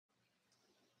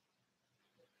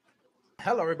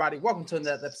Hello, everybody. Welcome to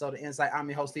another episode of Insight. I'm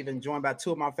your host, Steven, joined by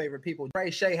two of my favorite people, Ray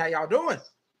Shay. How y'all doing?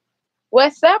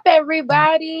 What's up,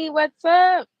 everybody? What's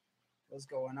up? What's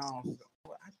going on?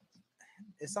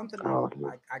 It's something Oh,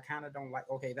 I kind of don't like.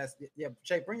 Okay,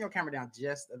 Shay, bring your camera down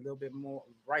just a little bit more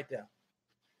right there.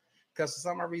 Because for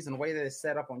some reason, the way that it's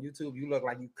set up on YouTube, you look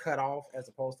like you cut off as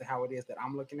opposed to how it is that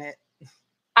I'm looking at.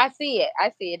 I see it.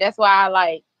 That's why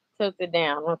I took it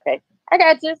down. Okay, I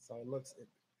got you. So it looks.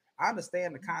 I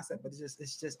understand the concept, but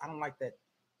it's just I don't like that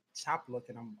chop look,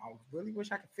 and I really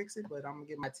wish I could fix it, but I'm gonna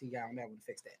get my T guy on that one to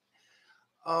fix that.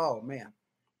 Oh man,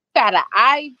 Got an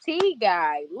IT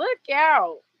guy. Look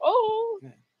out! Oh,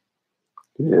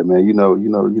 yeah, man. We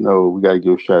gotta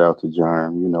give a shout out to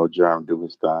Germ. Germ do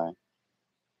his thing.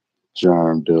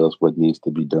 Germ does what needs to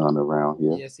be done around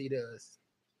here. yes he does.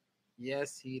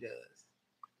 Yes he does.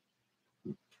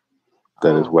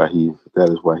 That is why he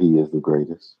is the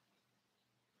greatest.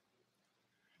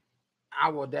 I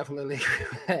will definitely agree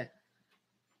with that.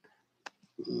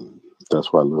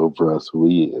 That's why little bruh who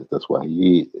he is. That's why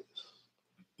he is.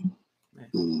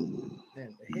 Man,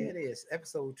 here it is,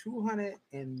 episode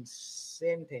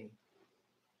 217.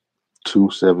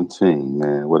 217,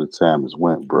 man. What a time has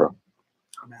went, bro.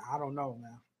 Man, I don't know,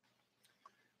 man.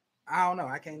 I don't know.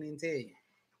 I can't even tell you.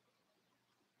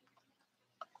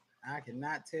 I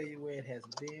cannot tell you where it has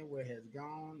been, where it has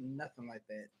gone, nothing like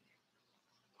that.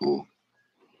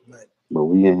 But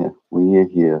we in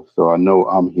here. So I know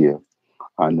I'm here.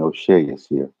 I know Shay is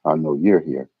here. I know you're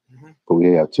here. Mm-hmm. But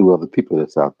we have two other people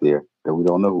that's out there that we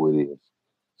don't know who it is.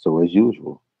 So as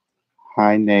usual,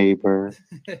 hi neighbor.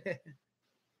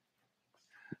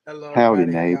 Hello, Howdy,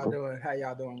 everybody. neighbor. How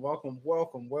y'all doing? Welcome.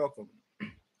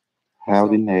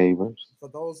 Howdy, So, neighbors. For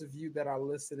those of you that are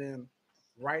listening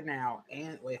right now,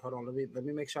 and wait, hold on. Let me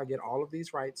make sure I get all of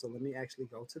these right. So let me actually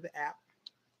go to the app.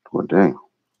 Well, damn.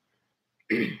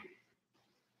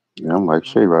 Yeah, I'm like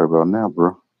Shay right about now,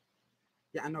 bro.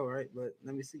 Yeah, I know, right? But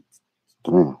let me see.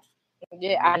 Damn.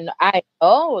 yeah, I know. I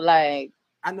know.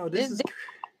 I know this is.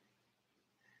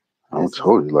 I'm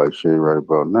totally like Shay right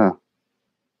about now.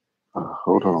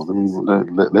 Hold on.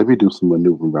 Let me do some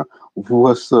maneuvering around.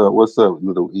 What's up? What's up,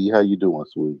 little E? How you doing,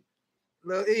 sweet?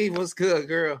 Little E, what's good,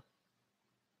 girl?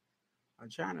 I'm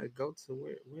trying to go to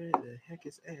where the heck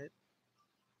is at.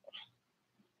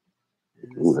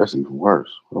 Ooh, that's even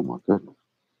worse. Oh my goodness.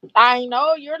 I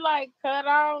know you're cut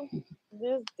off.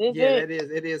 This Yeah, it.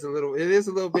 it is a little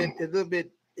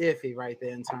bit iffy right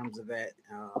there in terms of that.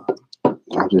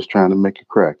 I'm just trying to make it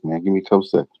crack, man. Give me a couple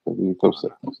seconds. Give me a couple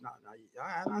seconds. No.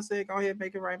 I said go ahead,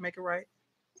 make it right.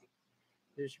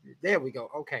 There we go.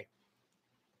 Okay.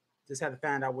 Just had to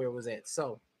find out where it was at.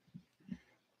 So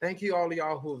thank you all of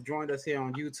y'all who have joined us here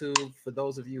on YouTube. For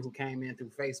those of you who came in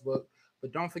through Facebook.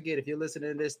 But don't forget, if you're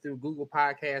listening to this through Google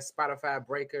Podcasts, Spotify,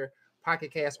 Breaker,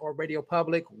 Pocket Cast, or Radio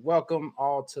Public, welcome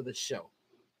all to the show.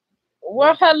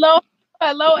 Well, hello,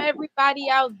 everybody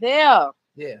out there.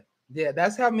 Yeah.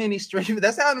 That's how many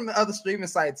other streaming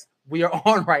sites we are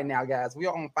on right now, guys. We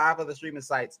are on 5 other streaming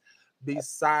sites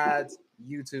besides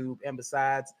YouTube and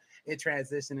besides it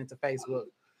transitioned into Facebook.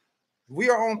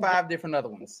 We are on 5 different other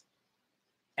ones,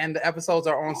 and the episodes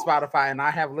are on Spotify, and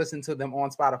I have listened to them on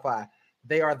Spotify.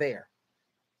 They are there.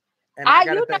 And I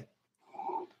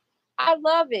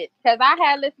love it because I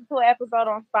had listened to an episode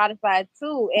on Spotify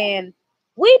too, and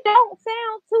we don't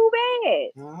sound too bad.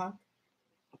 Uh-huh.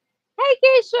 Hey,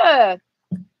 Keisha.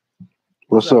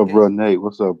 What's up, bro, Nate?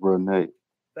 What's up, bro, Nate?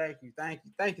 Thank you,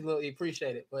 Lil E.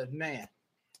 Appreciate it. But man,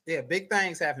 yeah, big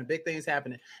things happening.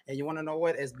 And you want to know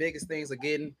what? As big as things are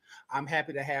getting, I'm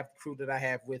happy to have the crew that I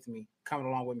have with me coming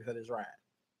along with me for this ride.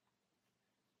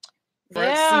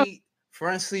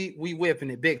 Front seat, we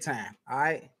whipping it big time. All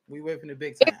right, we whipping it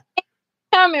big time.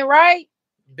 Coming, right?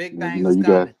 Big things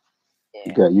coming.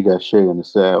 You got Shay on the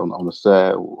side, on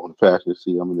the passenger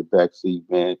seat. I'm in the back seat,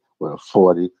 man, with a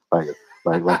 40, like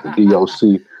the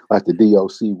DOC, like the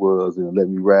DOC was in Let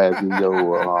Me Ride video,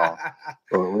 or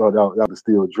that was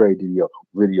still Dre video.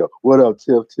 What up,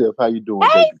 Tiff? How you doing,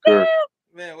 baby girl?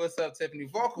 Man, what's up, Tiffany?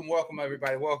 Welcome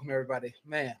everybody.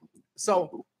 Man,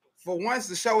 so for once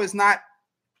the show is not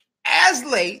as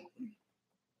late.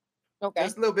 Okay,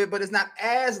 just a little bit, but it's not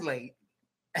as late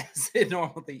as it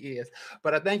normally is.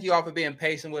 But I thank you all for being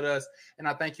patient with us, and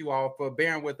I thank you all for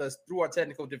bearing with us through our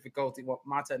technical difficulty. Well,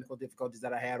 my technical difficulties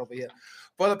that I had over here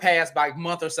for the past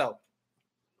month or so.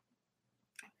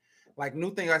 Like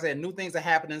new things are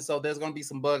happening, so there's going to be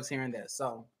some bugs here and there.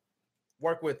 So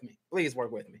please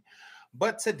work with me.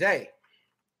 But today,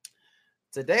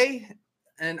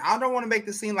 and I don't want to make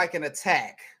this seem like an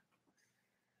attack,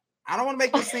 I don't want to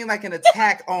make this seem like an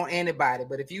attack on anybody,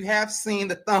 but if you have seen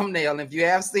the thumbnail and if you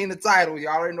have seen the title, you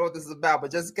already know what this is about.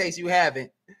 But just in case you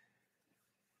haven't,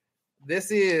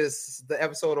 this is the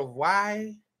episode of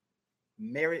Why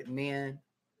Married Men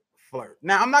Flirt.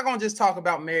 Now, I'm not going to just talk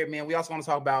about married men. We also want to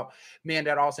talk about men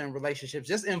that are also in relationships,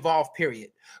 just involved,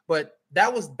 period. But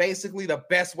that was basically the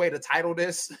best way to title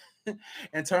this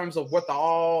in terms of what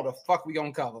the fuck we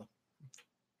going to cover.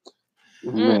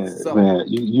 Man,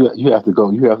 you have to go.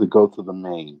 You have to go to the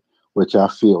main, which I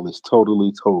feel is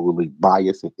totally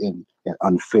biased and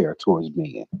unfair towards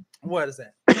men. What is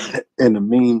that? And the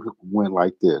meme went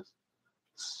like this: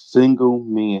 single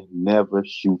men never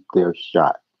shoot their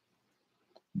shot,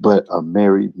 but a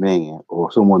married man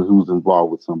or someone who's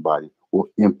involved with somebody will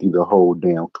empty the whole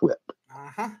damn clip.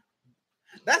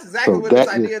 That's exactly where this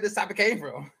idea of this topic came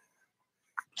from.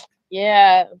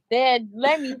 Yeah, then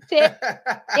let me check.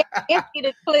 Empty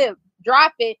the clip,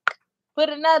 drop it, put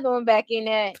another one back in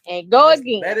there, and go just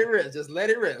again. Let it rip. Just let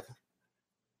it rip.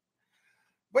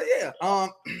 But yeah,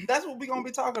 that's what we're gonna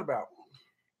be talking about.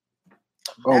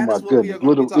 Oh my goodness,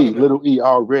 little E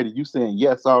already. You saying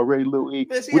yes already, little E?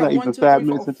 Man, we're not even 5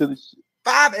 minutes into the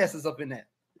 5 S's up in that.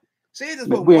 She just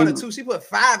put 1 or 2. She put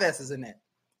 5 S's in that.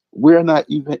 We're not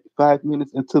even 5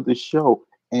 minutes into the show.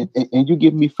 And you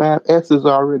give me 5 S's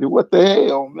already. What the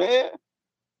hell, man?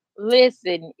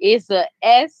 Listen, it's a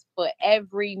S for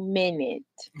every minute.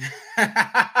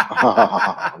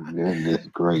 Oh, goodness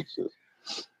gracious.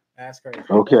 That's crazy.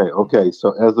 Okay.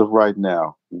 So as of right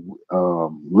now,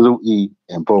 Little E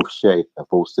and both Shay have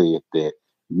both said that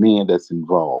men that's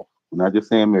involved, we're not just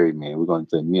saying married men, we're going to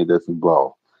say men that's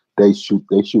involved, they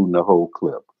shooting the whole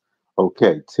clip.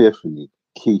 Okay, Tiffany,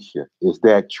 Keisha, is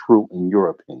that true in your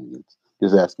opinions?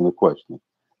 Just asking a question.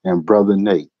 And brother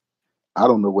Nate, I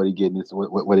don't know where they get this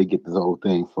whole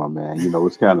thing from, man. You know,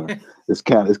 it's kind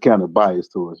of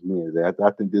biased towards men.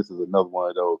 I think this is another one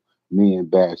of those men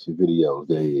bashing videos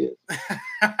there is.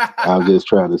 I'm just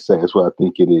trying to say that's what I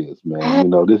think it is, man. You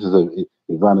know, this is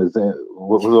Ivana.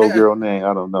 What was the old girl name?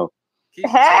 I don't know.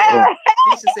 Keisha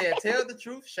said, "Tell the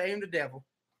truth, shame the devil."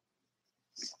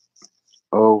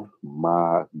 Oh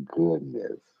my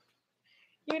goodness.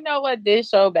 You know what? This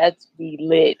show about to be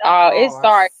lit. It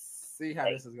starts. See how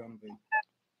this is gonna be.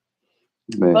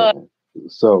 Man. But,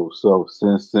 so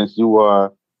since you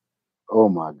are, oh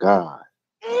my God.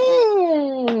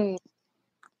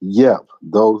 Yep,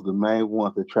 those the main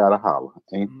ones that try to holler.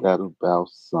 Ain't that about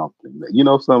something? You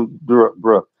know something,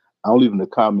 bruh. I'm leaving the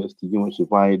comments to you and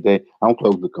Shivani Day. I'm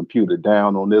closing the computer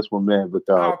down on this one, man,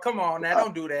 because come on now,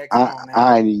 don't do that. Come on now.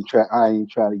 I ain't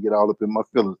trying to get all up in my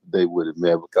feelings today with it,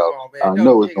 man, because I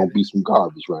know it's gonna be some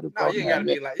garbage right about now,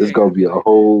 man. It's gonna be a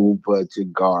whole bunch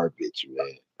of garbage,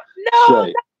 man.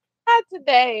 No, not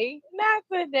today. Not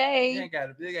today. It ain't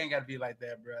gotta be like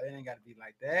that, bro. It ain't gotta be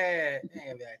like that. It ain't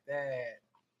gotta be like that.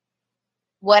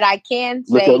 What I can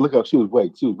say. Look up. She was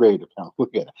ready to pounce.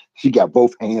 Look at her. She got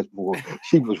both hands more.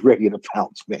 She was ready to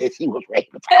pounce, man. She was ready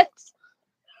to pounce.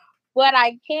 What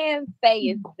I can say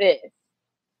is this.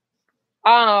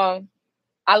 I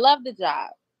love the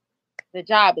job. The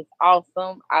job is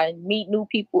awesome. I meet new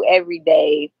people every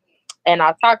day and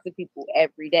I talk to people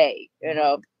every day, you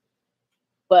know.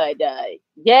 But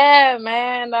yeah,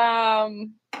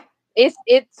 man, it's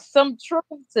some truth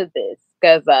to this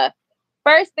because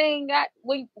first thing,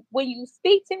 when you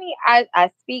speak to me,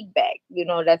 I speak back. You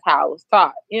know, that's how I was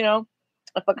taught. You know,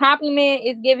 if a compliment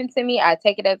is given to me, I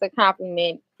take it as a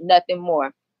compliment, nothing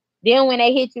more. Then when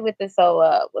they hit you with the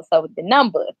what's up with the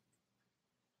number?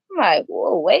 I'm like,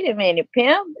 whoa, wait a minute,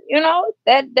 pimp. You know,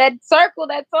 that circle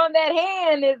that's on that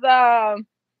hand is I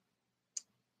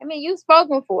mean, you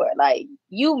spoken for it. Like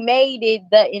you made it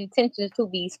the intention to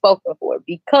be spoken for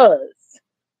because.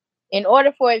 In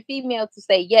order for a female to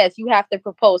say yes, you have to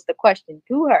propose the question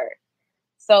to her.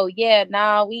 So yeah,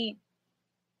 I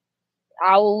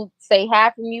will say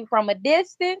hi from you from a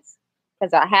distance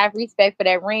because I have respect for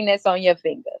that ring that's on your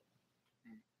finger.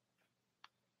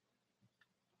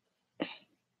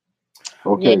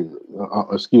 Okay, yeah.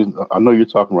 Excuse me. I know you're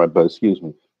talking right, but excuse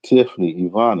me, Tiffany,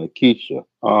 Ivana, Keisha.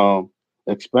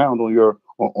 Expound on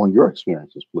your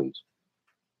experiences, please.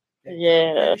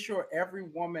 Yeah, I'm pretty sure every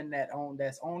woman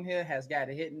that's on here has got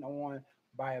it hitting on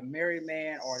by a married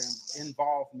man or an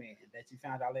involved man that you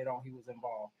found out later on he was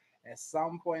involved. At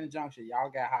some point in the junction, y'all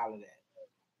got hollered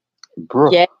at. Bro.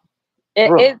 Yeah,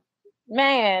 it's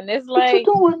man, it's like what you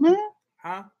doing, man?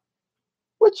 Huh?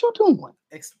 What you doing?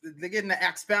 They're getting the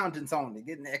expoundings on it,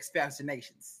 getting the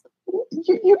expansionations.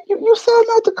 You selling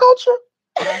out the culture?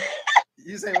 Huh?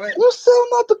 You say what? You selling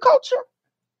out the culture?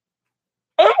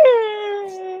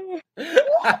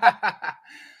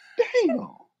 Damn.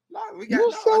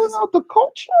 You selling out the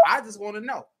culture? I just want to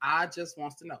know. I just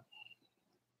wants to know.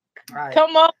 All right.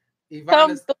 Come on.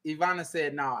 Ivana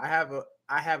said, "No, I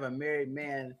have a married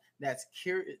man that's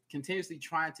continuously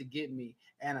trying to get me,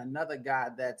 and another guy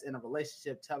that's in a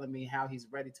relationship telling me how he's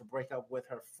ready to break up with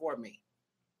her for me.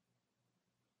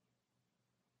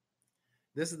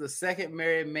 This is the second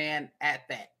married man at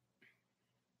that."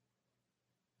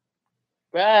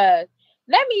 Bruh,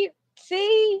 let me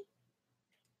see.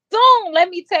 Soon, let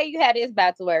me tell you how this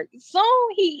about to work. Soon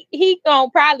he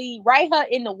gonna probably write her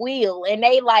in the will, and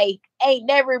they like ain't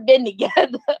never been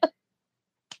together.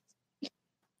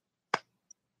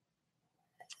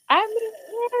 I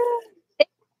mean,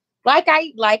 like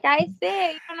I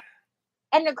said, you know,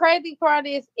 and the crazy part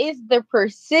is the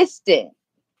persistent.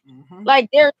 Mm-hmm. Like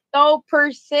they're so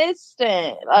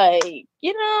persistent. Like,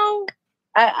 you know,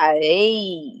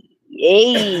 I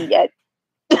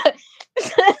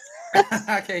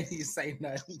I can't even say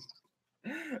nothing.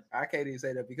 I can't even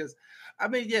say that because, I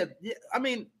mean, yeah. I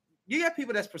mean, you got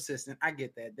people that's persistent. I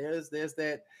get that. There's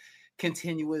that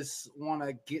continuous want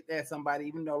to get at somebody,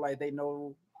 even though like they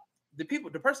know the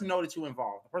person know that you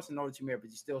involved, the person know that you married, but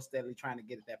you're still steadily trying to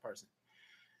get at that person.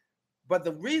 But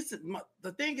the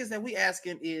thing is that we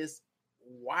asking is,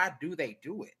 why do they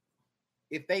do it?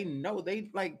 If they know, they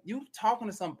like you talking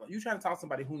to somebody, you trying to talk to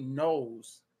somebody who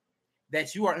knows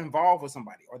that you are involved with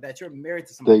somebody or that you're married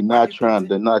to somebody. They're not trying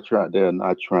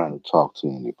to talk to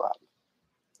anybody.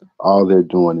 All they're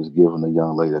doing is giving a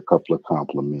young lady a couple of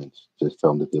compliments, just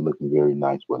tell them that they're looking very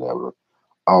nice, whatever.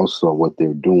 Also, what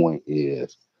they're doing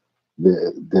is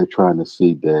they're trying to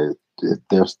see that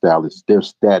their status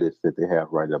that they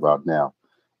have right about now,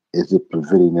 is it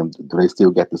preventing them? Do they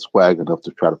still got the swag enough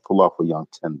to try to pull off a young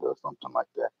tender or something like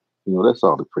that? You know, that's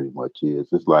all it pretty much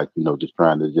is. It's like, you know, just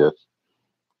trying to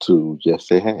just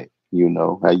say, hey, you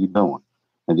know, how you doing?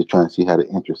 And just trying to see how the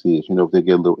interest is. You know, if they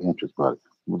get a little interest about it.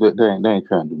 They ain't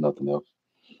trying to do nothing else.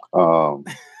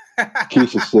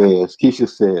 Keisha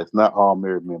says, not all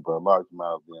married men, but a large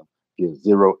amount of them give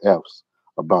 0 F's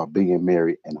about being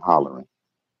married and hollering.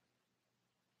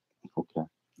 Okay.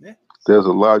 Yeah. There's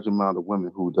a large amount of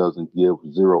women who doesn't give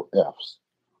 0 F's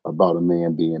about a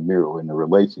man being married or in a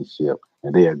relationship,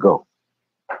 and there you go.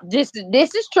 This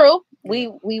is true. We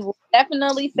will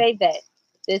definitely say that.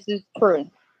 This is true.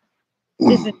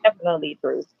 This is definitely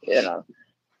true, you know.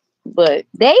 But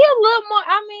they a little more,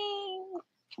 I mean,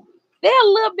 they're a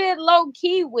little bit low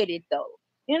key with it though.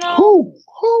 You know? Who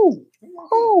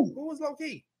was low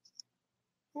key?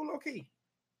 Who low key?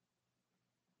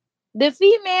 The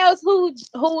females who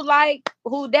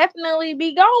definitely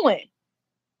be going.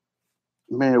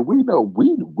 Man, we know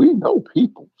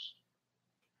peoples.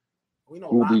 We know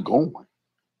who be going.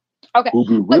 Okay. Who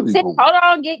be really going. Hold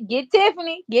on, get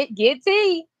Tiffany. Get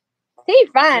T. T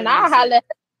fine. I'll holler.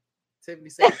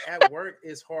 Tiffany said at work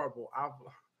is horrible.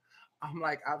 I'm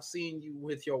like, I've seen you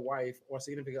with your wife or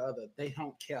significant other. They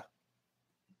don't care.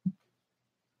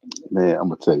 Man, I'm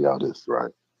gonna tell y'all this,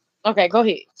 right? Okay, go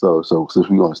ahead. So since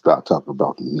we're gonna start talking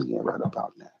about the men right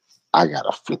about now, I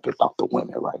gotta flip it about the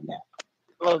women right now.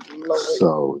 Oh, Lord.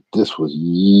 So this was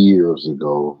years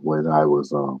ago when I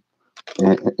was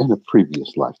in a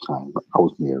previous lifetime. I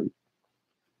was married.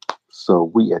 So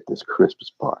we at this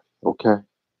Christmas party, okay?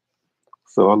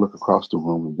 So I look across the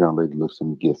room, and the young lady looks at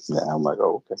me, gives me, and I'm like,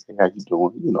 oh, okay, hey, how you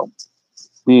doing? You know,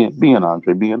 being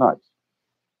Andre, being nice.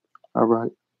 All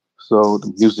right. So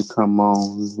the music come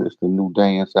on, it's the new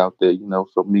dance out there, you know.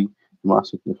 So me, my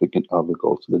significant other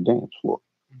goes to the dance floor.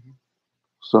 Mm-hmm.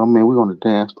 So I mean, we're on the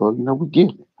dance floor, you know, we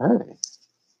getting it. Hey.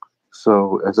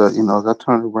 So as I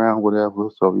turn around, whatever.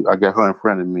 So I got her in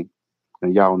front of me,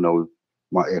 and y'all know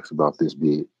my ex about this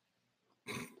big.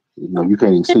 You know, you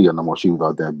can't even see her no more. She was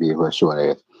about that big, her short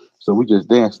ass. So we just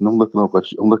dancing. I'm looking over.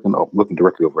 I'm looking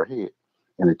directly over her head,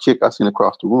 and the chick I seen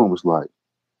across the room was like,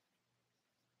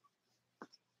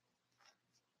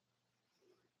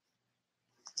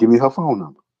 "Give me her phone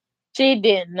number." She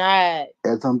did not.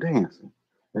 As I'm dancing,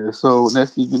 and so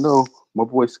next thing you know, my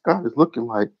boy Scott is looking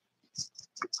like,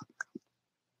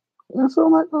 and so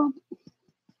I'm like, oh.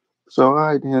 So all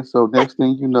right then. So next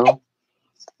thing you know,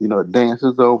 dance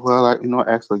is over. Like,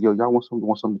 I asked her, yo, y'all want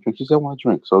something to drink? She said, I want to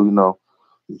drink. So,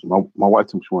 my wife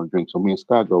told me she want to drink. So me and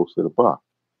Scott goes to the bar.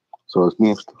 So it's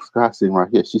me and Scott sitting right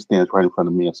here. She stands right in front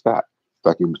of me and Scott,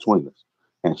 like in between us.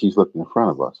 And she's looking in front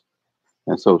of us.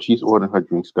 And so she's ordering her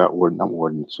drink. Scott ordering, I'm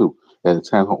ordering too. At the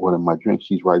time I'm ordering my drink,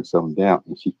 she's writing something down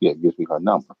and she gives me her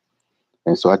number.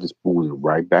 And so I just move it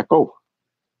right back over.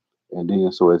 And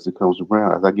then so as it comes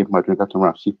around, as I give my drink, I turn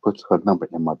around, she puts her number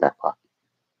in my back pocket.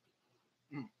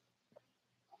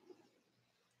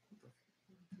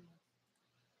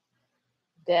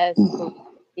 That's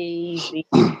easy.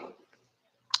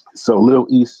 So Lil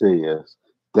E says,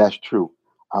 that's true.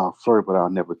 I'll flirt, but I'll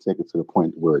never take it to the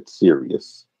point where it's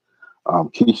serious.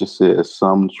 Keisha says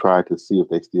some try to see if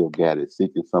they still got it,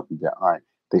 seeking something that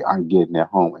they aren't getting at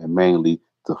home, and mainly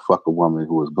to fuck a woman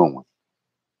who is going.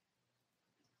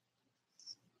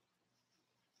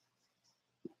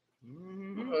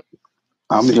 Mm-hmm.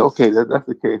 I mean, okay, that's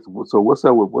the case. So what's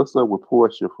up with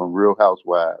Portia from Real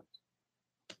Housewives?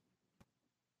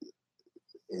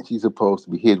 And she's supposed to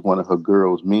be hitting one of her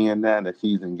girls' men now that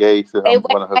she's engaged to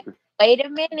one of her. Wait a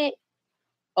minute.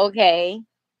 Okay.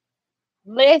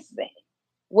 Listen.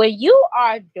 When you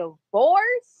are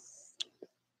divorced,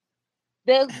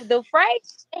 the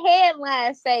phrase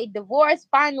headline say divorce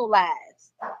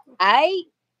finalized. Right?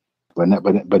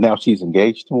 But now she's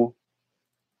engaged to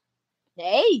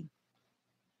him.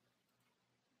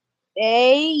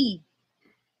 Hey.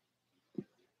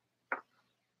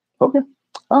 Okay.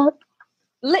 All right.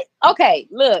 Okay,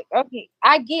 look, okay,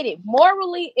 I get it.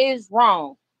 Morally is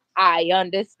wrong. I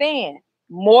understand.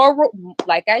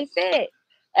 Like I said,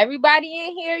 everybody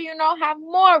in here, have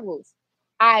morals.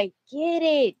 I get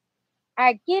it.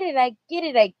 I get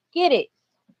it.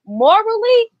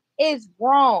 Morally is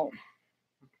wrong.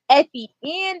 At the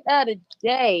end of the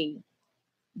day,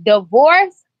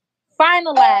 divorce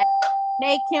finalized,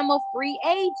 make him a free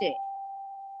agent.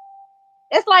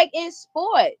 It's like in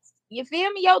sports. You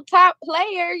feel me? Your top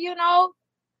player, your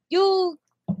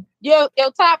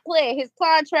top player, his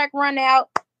contract run out.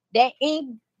 That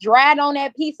ink dried on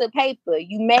that piece of paper.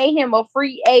 You made him a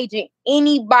free agent.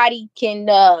 Anybody can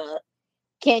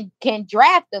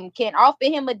draft him, can offer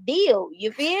him a deal.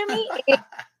 You feel me?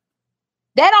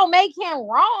 That don't make him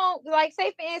wrong. Like,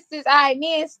 say for instance,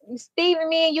 me and Steven,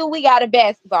 me and you, we got a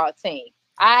basketball team.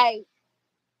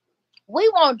 We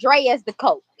want Dre as the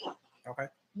coach. Okay.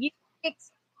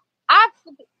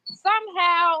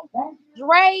 Somehow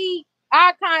Dre,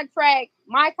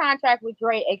 my contract with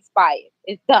Dre expired.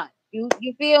 It's done. You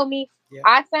feel me? Yeah.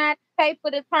 I signed the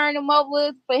paper to turn him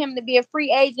over for him to be a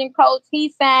free agent coach.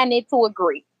 He signed it to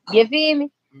agree. You feel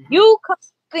me? Mm-hmm. You come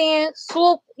in,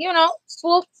 swoop,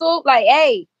 like,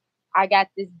 hey, I got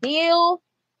this deal.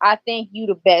 I think you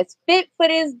the best fit for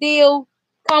this deal.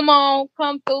 Come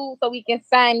through so we can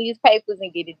sign these papers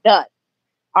and get it done.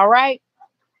 All right?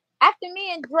 After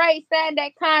me and Dre signed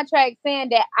that contract saying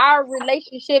that our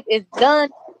relationship is done,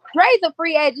 Dre's a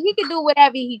free agent. He can do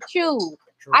whatever he choose.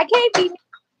 True. I can't be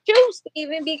you,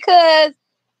 Steven, because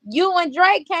you and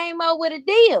Dre came up with a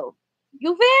deal.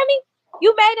 You feel me?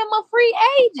 You made him a free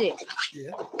agent.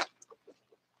 Yeah.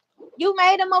 You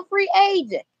made him a free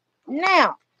agent.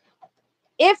 Now,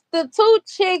 if the two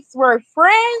chicks were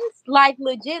friends, like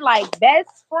legit, like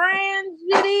best friends,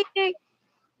 you dig,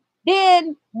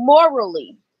 then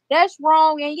morally, that's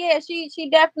wrong. And yeah, she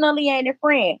definitely ain't a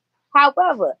friend.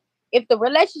 However, if the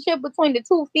relationship between the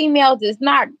two females is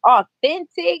not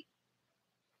authentic,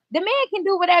 the man can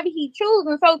do whatever he chooses,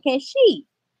 and so can she.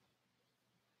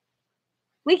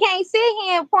 We can't sit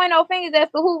here and point our fingers as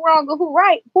to who wrong or who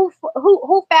right, who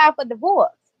filed for divorce.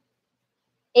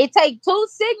 It takes two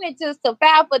signatures to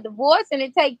file for divorce, and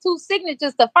it takes two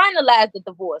signatures to finalize the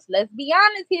divorce. Let's be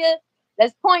honest here.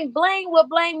 Let's point blame where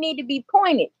blame need to be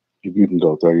pointed. If you can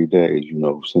go 30 days,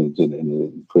 since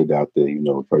and put it out there,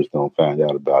 the person don't find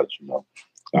out about it,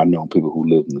 I know people who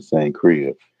lived in the same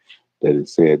crib that it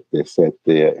said they sat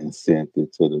there and sent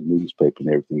it to the newspaper and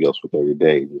everything else for 30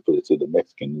 days and put it to the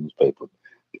Mexican newspaper,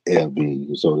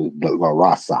 LB, so La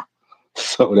Raza.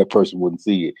 So that person wouldn't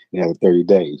see it. And after 30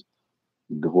 days,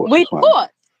 divorce. We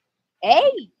divorced.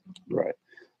 Hey. Right.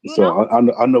 So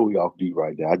I know we off deep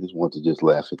right now. I just want to just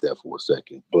laugh at that for a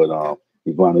second. But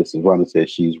Ivana said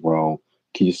she's wrong.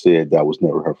 Keisha said that was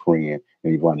never her friend,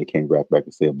 and Ivana came right back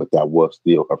and said, but that was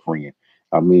still her friend.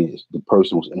 I mean, the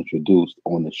person was introduced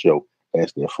on the show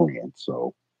as their friend.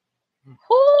 So,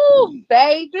 ooh,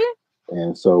 baby.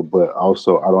 And so, but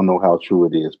also, I don't know how true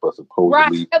it is, but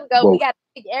supposedly, right, we got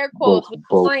big air quotes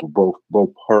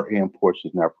both her and Portia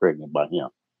is not pregnant by him.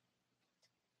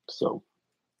 So,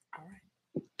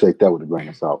 take that with a grain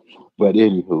of salt. But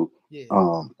anywho,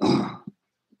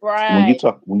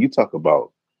 right. when you talk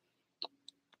about,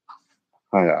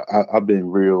 I've been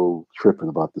real tripping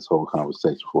about this whole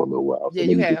conversation for a little while. Yeah,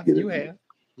 so you have.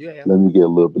 Let me get a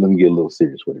little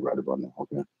serious with it right about now.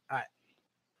 Okay. All right.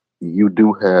 You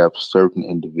do have certain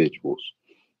individuals,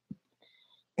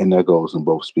 and that goes in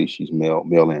both species, male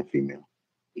and female.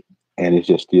 And it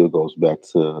just still goes back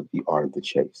to the art of the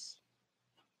chase.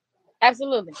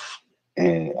 Absolutely.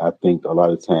 And I think a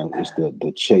lot of times it's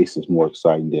the chase is more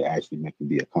exciting than actually making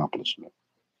the accomplishment.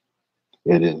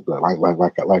 It is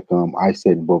I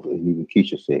said, and both, and even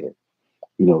Keisha said,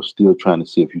 still trying to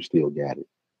see if you still got it,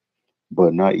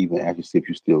 but not even actually see if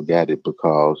you still got it,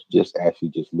 because just actually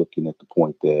just looking at the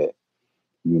point that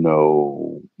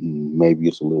maybe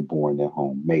it's a little boring at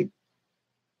home, maybe.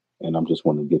 And I'm just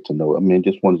want to get to know. I mean,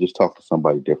 just want to just talk to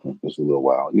somebody different just a little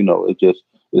while.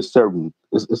 It's certain.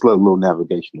 It's like little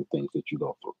navigational things that you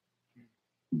go through.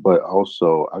 But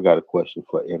also, I got a question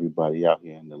for everybody out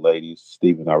here, and the ladies.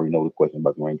 Stephen, I already know the question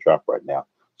about the raindrop right now,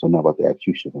 so I'm not about to ask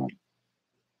you, Siobhan.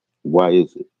 Why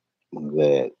is it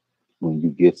that when you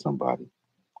get somebody,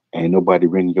 ain't nobody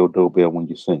ringing your doorbell when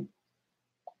you sing,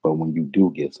 but when you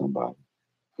do get somebody,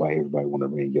 why everybody want to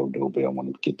ring your doorbell,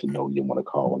 want to get to know you, want to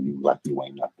call you like you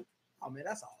ain't nothing? I mean,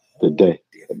 that's a The whole day,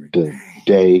 different the thing.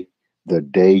 day, the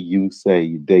day you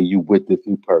say, the day you with this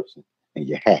new person and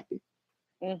you're happy,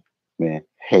 Mm. man.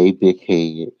 Hey, big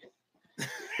head.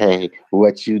 Hey,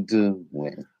 what you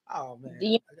doing? Oh man, Do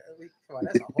you come on,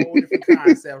 that's a whole different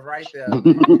concept right there, man.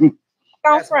 go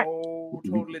That's front? whole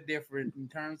totally different in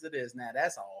terms of this. Now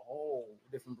that's a whole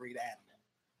different breed of animal.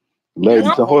 That's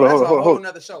Ladies, a so whole. hold on, That's hold a on, hold on, whole hold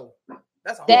nother show.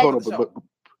 That's a on, whole That hold nother on, show.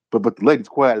 but the ladies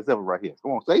quiet as ever right here.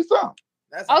 Come on, say something.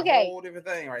 That's a okay. whole different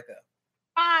thing right there.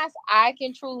 Response I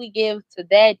can truly give to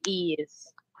that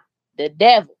is the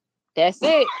devil. That's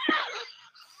it.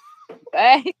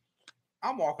 Okay?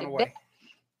 I'm walking The away.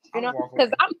 You I'm know, walking because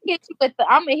away. I'm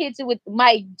gonna hit you with the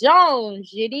Mike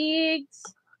Jones, you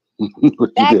digs. What you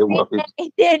Back did, then Wally?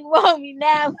 it didn't want me,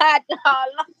 now I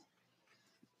don't.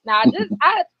 Now just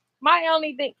my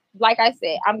only thing, like I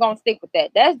said, I'm gonna stick with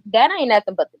that. That ain't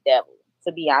nothing but the devil,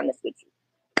 to be honest with you.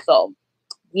 So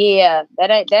yeah,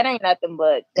 that ain't nothing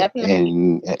but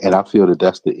definitely. And I feel that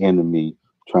that's the enemy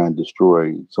trying to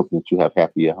destroy something that you have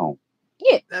happy at home.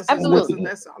 Yeah, That's just, And what that's absolutely.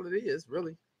 that's all it is,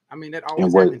 really. I mean, that and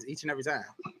always what happens each and every time.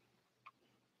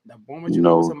 The moment you you be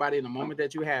with know, somebody, the moment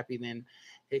that you're happy, then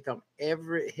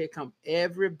here come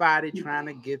everybody trying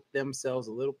to get themselves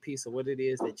a little piece of what it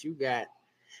is that you got.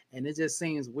 And it just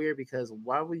seems weird because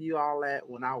why were you all at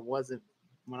when I wasn't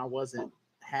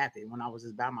happy, when I was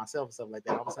just by myself and stuff like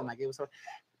that. All of a sudden I get with somebody.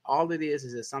 All it is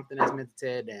just something that's meant to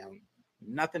tear down.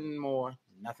 Nothing more,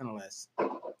 nothing less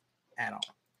at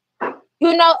all.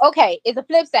 Okay, it's a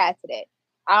flip side to that.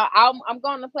 I'm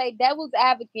going to play devil's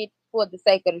advocate for the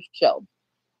sake of the show.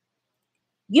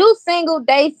 You single,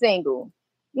 they single.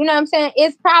 You know what I'm saying?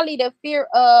 It's probably the fear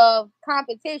of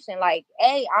competition. Like,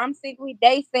 hey, I'm single,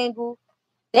 they single.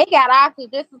 They got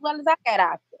options just as well as I got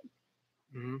options.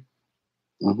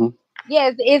 Mm-hmm. hmm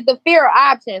Yes, it's the fear of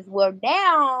options. Well,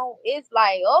 now it's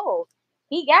like, oh,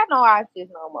 he got no options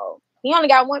no more. He only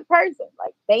got one person.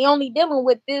 Like they only dealing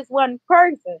with this one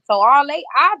person. So all they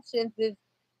options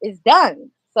is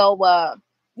done. So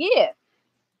yeah,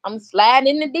 I'm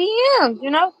sliding in the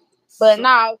DMs. But So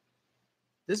now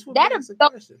this would that'll begs the so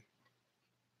question.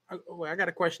 I got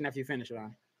a question after you finish,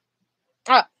 Ron.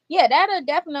 yeah, that'll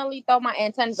definitely throw my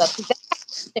antennas up because that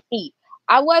happened to me.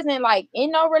 I wasn't like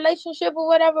in no relationship or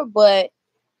whatever, but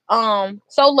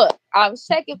so look, I was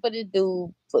checking for this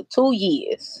dude for 2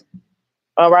 years.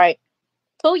 All right.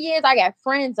 2 years I got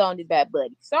friends on the bad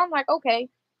buddy. So I'm like, okay,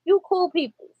 you cool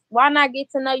people. Why not get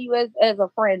to know you as a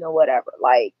friend or whatever?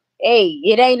 Like, hey,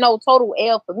 it ain't no total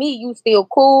L for me. You still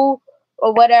cool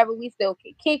or whatever. We still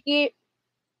can kick it.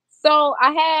 So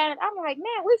I'm like,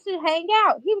 man, we should hang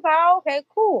out. He was like, oh, okay,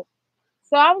 cool.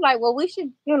 So I was like, well, we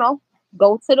should,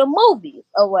 go to the movies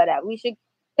or whatever. We should,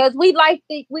 because we liked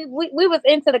it. We was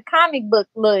into the comic book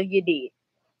little you did.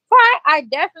 So I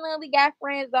definitely got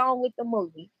friends on with the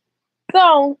movie.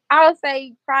 So I would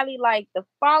say probably like the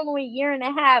following year and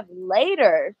a half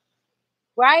later,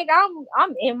 right?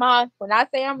 I'm in my when I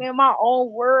say I'm in my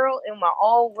own world, in my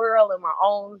own world, in my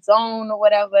own zone or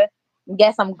whatever. I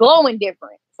guess I'm glowing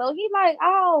different. So he like,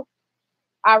 oh,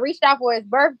 I reached out for his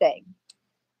birthday.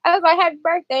 I was like, happy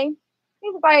birthday. He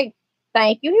was like,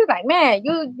 thank you. He was like, man,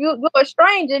 you're a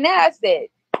stranger now. I said,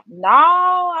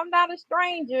 no, I'm not a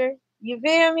stranger. You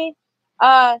feel me?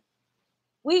 Uh,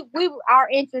 we our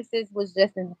interests was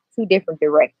just in two different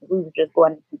directions. We were just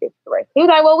going in two different directions. He was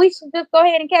like, well, we should just go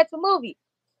ahead and catch a movie.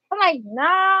 I'm like,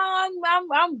 nah,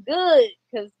 I'm good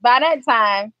because by that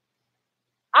time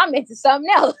I'm into something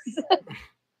else.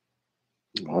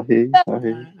 I hear you. I All hear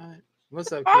you. right, all right.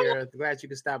 What's up, I'm Kira? Glad you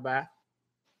could stop by.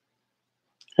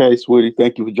 Hey, sweetie,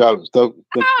 thank you for joining. Thank you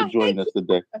for thank joining us you.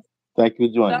 today. Thank you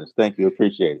for So, joining us. Thank you.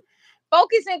 Appreciate it.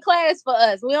 focus in class for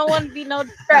us. We don't want to be no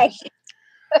distraction.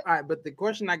 All right, but the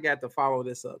question I got to follow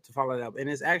it up, and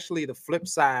it's actually the flip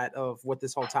side of what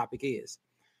this whole topic is.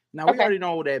 Now we Okay. already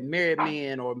know that married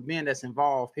men or men that's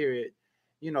involved, period,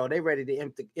 they ready to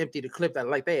empty the clip that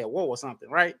like they at war or something,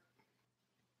 right?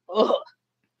 Ugh.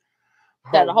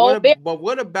 But The whole bit.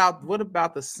 what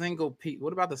about the single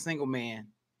what about the single man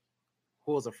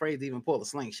who was afraid to even pull a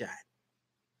slingshot?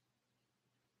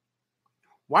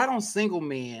 Why don't single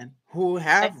men who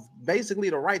have basically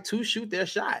the right to shoot their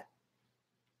shot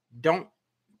don't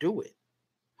do it?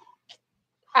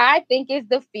 I think it's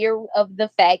the fear of the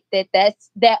fact that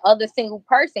that other single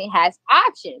person has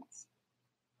options.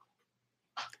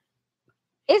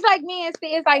 It's like me and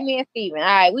Steven. All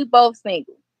right, we both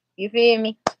single. You feel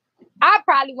me? I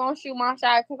probably won't shoot my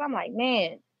shot because I'm like,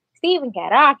 man, Steven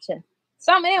got options.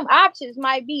 Some of them options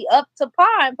might be up to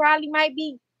par and probably might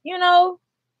be, you know,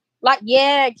 like,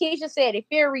 yeah, Keisha said it,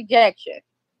 fear rejection.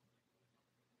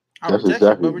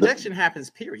 Rejection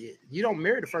happens, period. You don't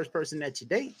marry the first person that you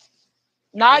date.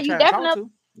 No, you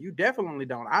definitely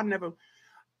don't. I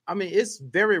mean, it's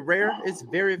very rare. It's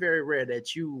very, very rare that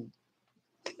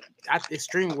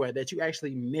extremely rare that you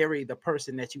actually marry the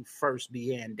person that you first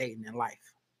began dating in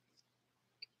life.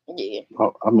 Yeah.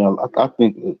 I mean, I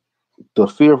think the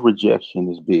fear of rejection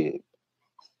is big.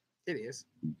 It is.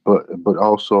 But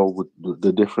also with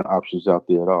the different options out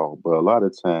there at all. But a lot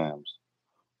of times,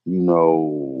 you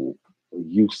know,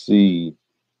 you see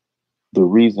the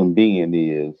reason being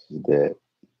is that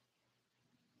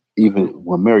even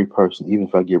when married person, even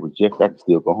if I get rejected, I can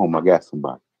still go home. I got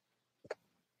somebody.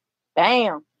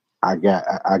 Damn. I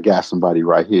got somebody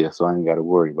right here, so I ain't got to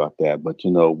worry about that. But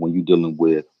you know, when you're dealing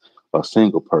with a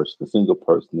single person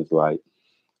is like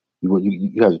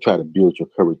you have to try to build your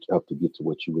courage up to get to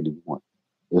what you really want.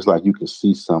 It's like you can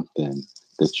see something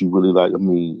that you really like. I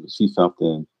mean, see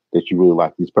something that you really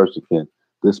like. This person can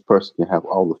have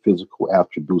all the physical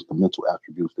attributes, the mental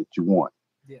attributes that you want.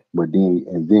 Yeah. But then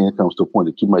it comes to a point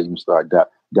that you might even start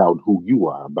doubting who you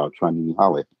are about trying to even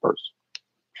holler at the person.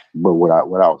 But what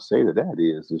I'll say to that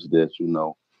is that, you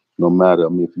know, no matter, I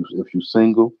mean, if you're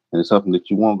single and it's something that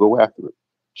you want, go after it.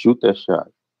 Shoot that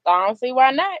shot. I don't see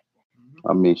why not.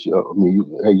 I mean, your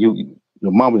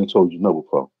mama done told you no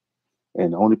before,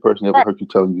 and the only person ever heard you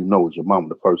telling you no was your mama.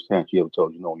 The first time she ever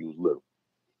told you no when you was little.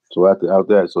 So after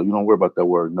that, so you don't worry about that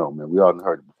word no, man. We all done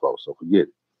heard it before, so forget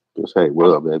it. Just hey,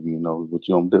 what up, baby? You know what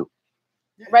you gonna do.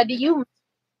 Whether you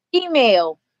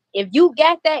female, if you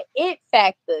got that it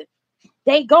factor,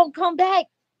 they gonna come back.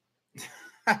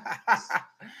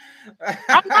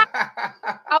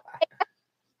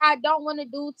 I don't want to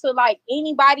do to like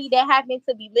anybody that happens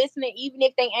to be listening, even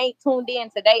if they ain't tuned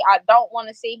in today. I don't want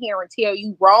to sit here and tell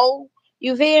you wrong.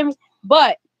 You feel me?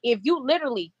 But if you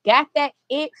literally got that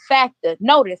it factor,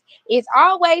 notice it's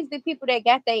always the people that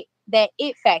got that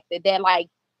it factor that like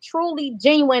truly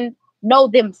genuine know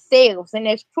themselves and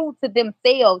it's true to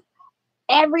themselves.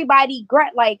 Everybody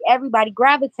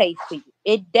gravitates to you.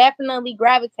 It definitely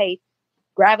gravitates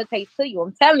to you.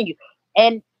 I'm telling you.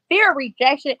 And fear of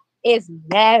rejection is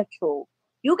natural.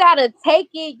 You gotta take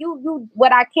it. You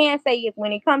what I can say is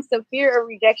when it comes to fear of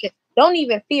rejection, don't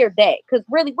even fear that. Because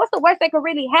really, what's the worst that could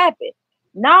really happen?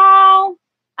 No,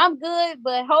 I'm good,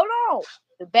 but hold on.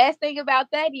 The best thing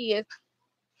about that is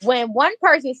when one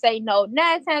person say no,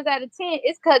 9 times out of 10,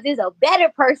 it's because there's a better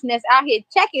person that's out here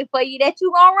checking for you that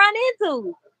you gonna run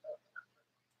into.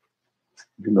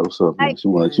 You know something? Like, she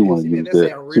want to use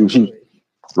that.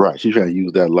 Right, she's trying to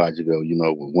use that logic of, you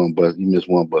know, with one bus, you miss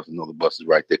one bus, another bus is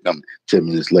right there coming 10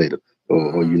 minutes later,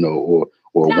 or you know, or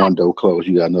one door closed,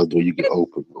 you got another door you can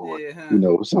open, or you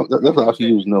know, so that's how she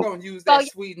use no. Gonna use that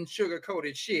sweet and sugar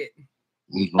coated shit.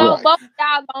 So both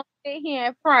y'all gonna sit here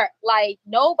in front like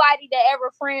nobody that ever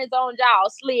friends on y'all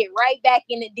slid right back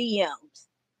in the DMs.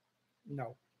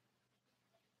 No.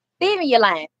 Steven, you're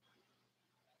lying.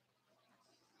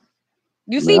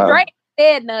 You see, Drake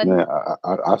said nothing. Man,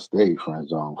 I stayed friend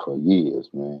zone for years,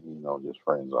 man. You know, just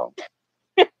friend zone.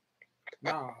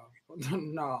 No,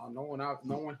 no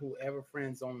one who ever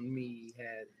friends on me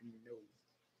had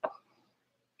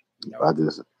no.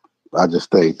 I just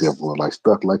stayed there, boy, like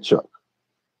stuck like Chuck.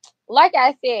 Like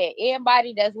I said,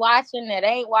 everybody that's watching, that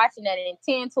ain't watching, that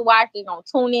intend to watch, they're gonna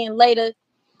tune in later.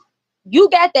 You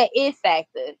got that it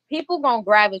factor. People gonna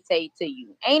gravitate to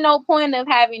you. Ain't no point of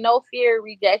having no fear of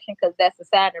rejection because that's a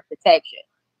sign of protection.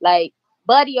 Like,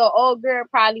 buddy or old girl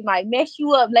probably might mess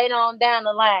you up later on down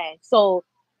the line. So,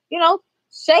 you know,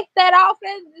 shake that off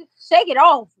and shake it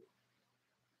off.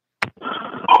 How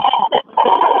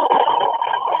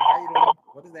you doing?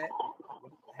 What is that?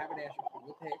 Haberdasher.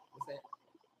 What the heck? What's that?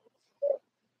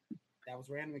 That was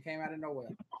random. It came out of nowhere.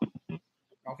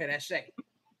 Okay, that's Shay.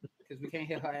 Because we can't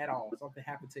hear her at all. Something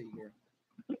happened to you,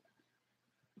 girl.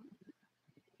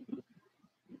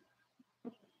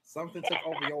 Something took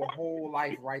over your whole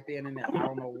life right then and there. I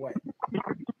don't know what.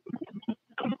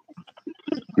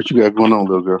 What you got going on,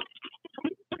 little girl?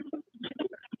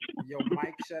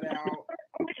 shut out.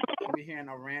 And we're hearing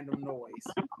a random noise.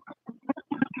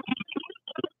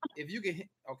 If you can,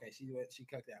 okay, she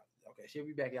cut out. Okay, she'll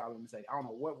be back, y'all. Let me say, I don't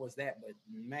know what was that, but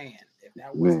man, if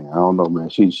that was Man, I don't know, man.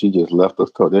 She just left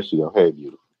us. Told there she go. Hey,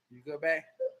 beautiful. you good back?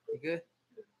 You good?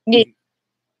 Yeah.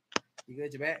 You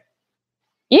good? You back?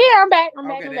 Yeah, I'm back. I'm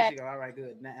Okay, back. there she go. All right,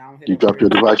 good. Now I don't hear You that dropped your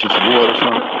weird- device in some water or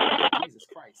something? Jesus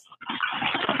Christ.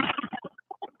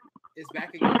 It's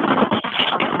back again.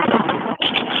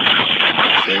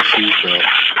 There she's back.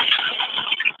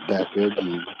 Back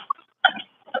again.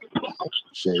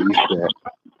 Shay's back.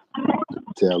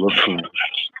 Tell a friend.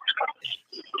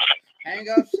 Hang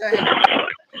up, Shay.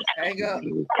 Hang up.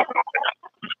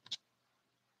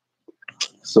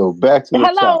 So back to the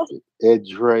Hello. topic. Ed,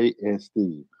 Dre, and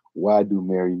Steve. Why do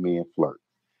married men flirt?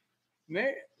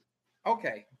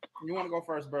 Okay. You want to go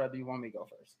first, bro? Or do you want me to go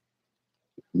first?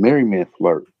 Married men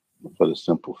flirt for the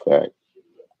simple fact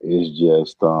is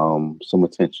just some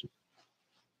attention.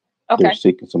 Okay. They're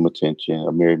seeking some attention.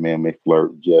 A married man may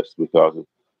flirt just because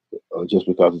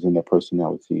it's in their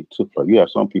personality to flirt. You have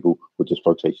some people who are just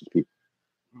flirtatious people,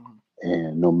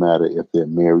 and no matter if they're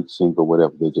married, single,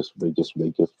 whatever, they just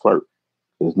flirt.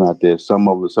 It's not that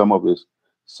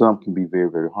some can be very,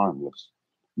 very harmless,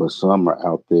 but some are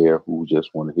out there who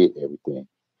just want to hit everything.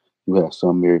 You have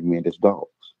some married men that's dogs.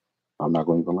 I'm not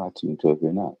going to even lie to you until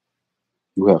they're not.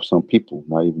 You have some people,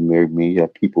 not even married men. You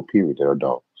have people, period, that are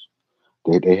dogs.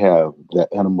 They have that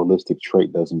animalistic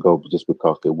trait doesn't go just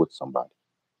because they're with somebody.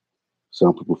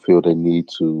 Some people feel they need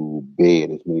to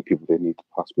bed as many people they need to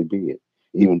possibly bed,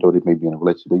 even though they may be in a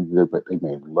relationship. They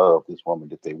may love this woman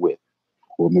that they're with,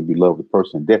 or maybe love the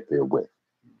person that they're with.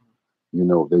 You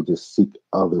know, they just seek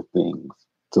other things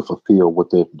to fulfill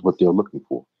what they're looking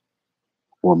for,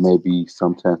 or maybe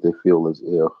sometimes they feel as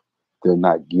if they're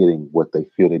not getting what they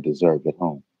feel they deserve at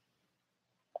home,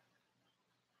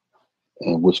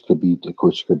 and which could be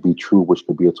true, which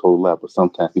could be a total lie. But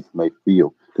sometimes people may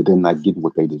feel that they're not getting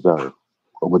what they deserve,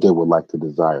 or what they would like to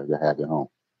desire to have at home,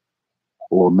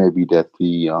 or maybe that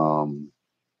the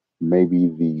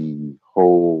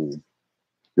whole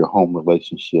your home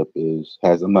relationship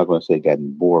has, I'm not going to say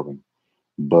gotten boring,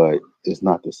 but it's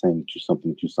not the same that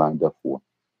something that you signed up for.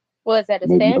 Was that a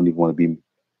Maybe you stand? don't even want to be.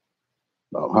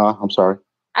 I'm sorry.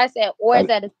 I said, or is I,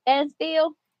 that a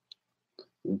standstill?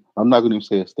 I'm not going to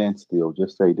say a standstill.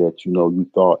 Just say that you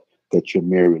thought that your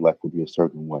married life would be a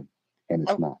certain way, and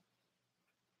it's Oh, not.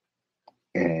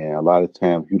 And a lot of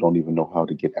times you don't even know how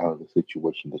to get out of the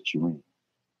situation that you're in.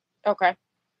 okay.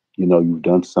 You've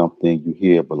done something, you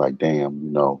hear, but like, damn,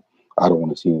 I don't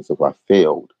want to see this if I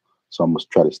failed, so I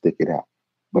must try to stick it out,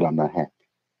 but I'm not happy.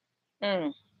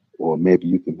 Mm. Or maybe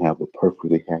you can have a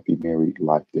perfectly happy married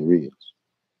life there is,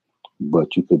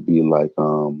 but you could be like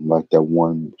that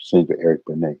one singer Eric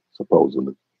Benet,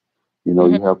 supposedly. Hmm.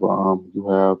 You have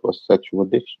a sexual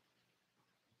addiction.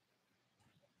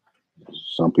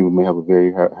 Some people may have a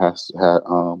very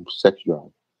sex drive,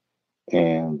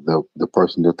 and the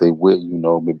person that they with,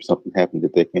 maybe something happened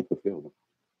that they can't fulfill them,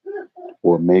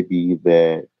 or maybe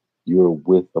that you're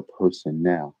with a person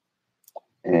now,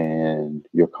 and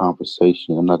your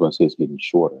conversation. I'm not going to say it's getting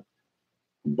shorter,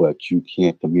 but you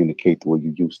can't communicate the way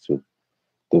you used to.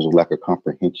 There's a lack of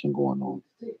comprehension going on.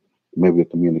 Maybe the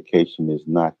communication is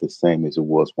not the same as it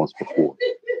was once before.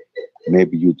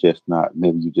 Maybe you're just not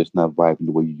vibing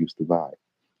the way you used to vibe,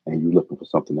 and you're looking for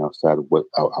something outside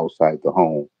the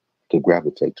home to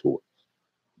gravitate towards.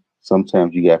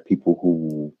 Sometimes you got people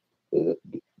who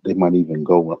they might not even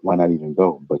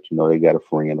go, but they got a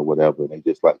friend or whatever, and they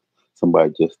just like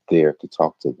somebody just there to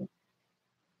talk to them.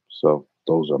 So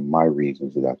those are my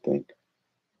reasons that I think.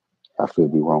 I feel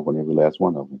be wrong on every last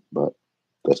one of them, but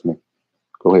that's me.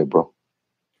 Go ahead, bro.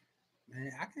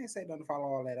 Man, I can't say nothing to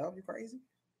follow all that up. You crazy?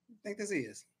 What you think this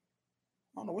is?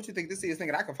 I don't know what you think this is.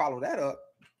 Thinking I can follow that up.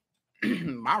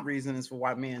 My reason is for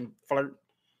why men flirt,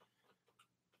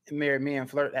 married men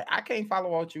flirt. I can't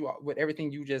follow out you with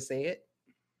everything you just said,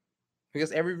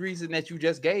 because every reason that you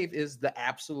just gave is the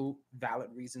absolute valid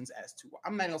reasons as to.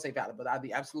 I'm not gonna say valid, but are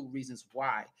the absolute reasons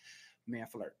why men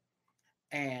flirt.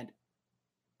 And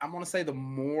I'm gonna say the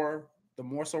more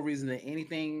so reason than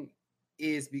anything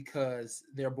is because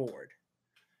they're bored.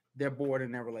 They're bored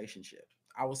in their relationship.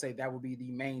 I would say that would be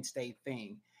the mainstay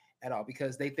thing at all,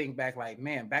 because they think back like,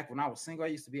 man, back when I was single, I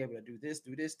used to be able to do this,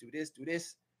 do this, do this, do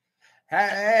this.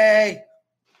 Hey,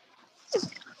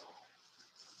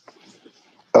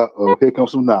 Here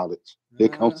comes some knowledge. Here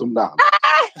comes some knowledge.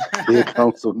 Here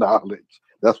comes some knowledge.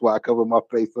 That's why I covered my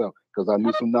face up, because I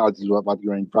knew some knowledge was about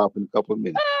to drop in a couple of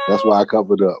minutes. That's why I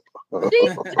covered up.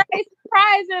 Jesus Christ.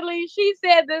 surprisingly, she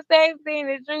said the same thing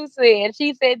that you said.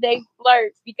 She said they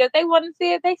flirt because they want to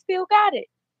see if they still got it.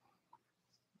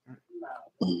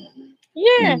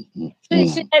 Yeah.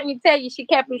 She let me tell you, she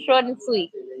kept it short and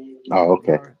sweet. Oh,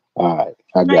 okay. All right.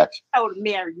 I got you. Oh, the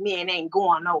married men ain't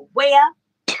going nowhere.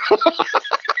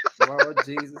 Lord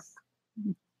Jesus.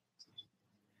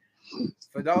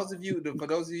 For those of you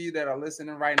that are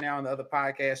listening right now on the other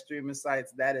podcast streaming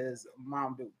sites, that is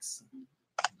Mom Dukes.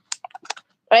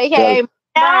 Okay.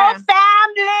 Our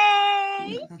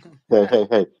family.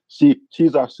 Hey.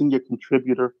 She's our senior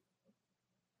contributor.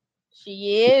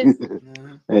 She is.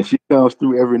 And she comes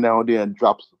through every now and then and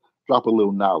drop a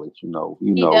little knowledge, you know.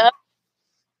 Does.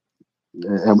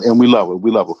 And we love her.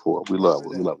 We love her for it. We love her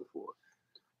for it.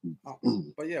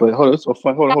 But yeah. But hold on, it's so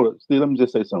fun. Hold on. Steve, let me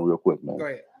just say something real quick, man. Go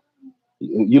ahead.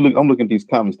 I'm looking at these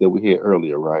comments that we had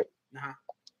earlier, right? Uh-huh.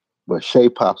 But Shay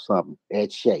popped something.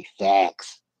 Ed Shay,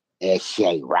 facts. Ed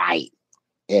Shay, right.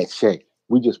 Ed Shay.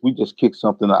 We just kicked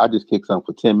something. I just kicked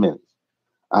something for 10 minutes.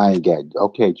 I ain't got it.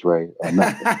 Okay, Dre.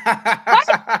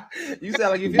 You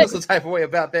sound like you feel some type of way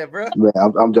about that, bro. Man,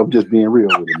 I'm just being real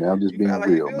with it, man. I'm just being like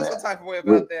real, you feel man. some type of way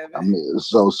about that, man. I mean,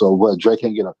 so what? Dre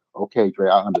can't get a. Okay, Dre,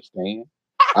 I understand.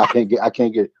 I can't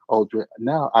get. Oh, Dre,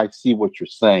 now I see what you're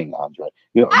saying, Andre.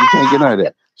 You can't get none of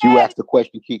that. You asked the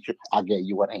question, teacher. I gave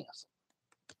you an answer.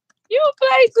 You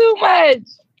play too much.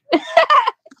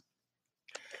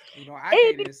 I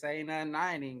can't even say nothing.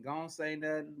 I ain't even gonna say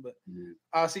nothing. But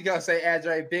she gonna say,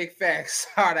 Andre, big facts,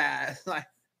 hard eyes. Like,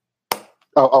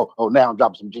 oh, now I'm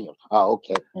dropping some gems. Oh,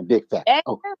 okay, and big facts.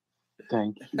 Oh,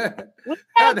 thank you. I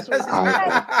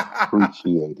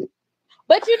appreciate it.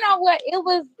 But you know what? It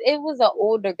was an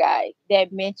older guy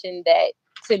that mentioned that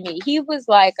to me. He was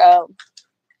like,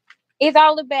 it's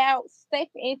all about, say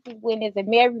for instance, when it's a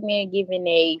married man giving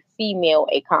a female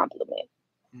a compliment.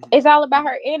 It's all about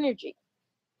her energy.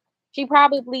 She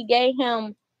probably gave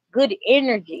him good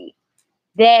energy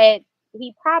that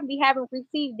he probably haven't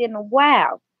received in a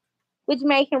while, which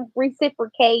made him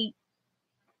reciprocate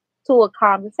to a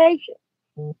conversation.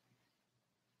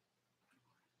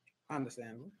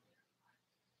 Understandable.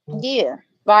 Yeah,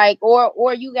 like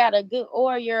or you got a good,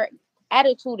 or your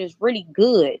attitude is really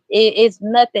good. It's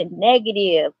nothing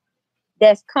negative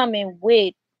that's coming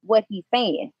with what he's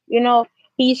saying.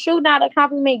 He's shooting out a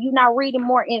compliment. You're not reading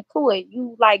more into it.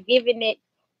 You like giving it.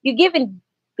 You're giving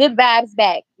good vibes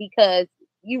back because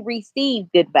you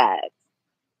receive good vibes.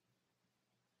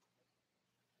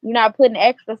 You're not putting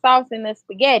extra sauce in the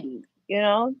spaghetti.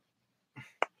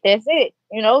 That's it.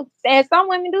 And some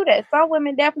women do that. Some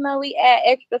women definitely add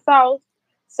extra sauce.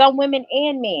 Some women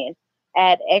and men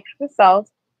add extra sauce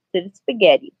to the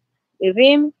spaghetti. You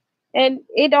feel me? And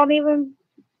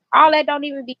all that don't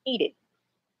even be needed.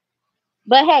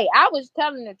 But hey, I was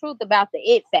telling the truth about the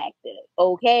it factor.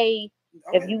 Okay,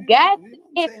 if you got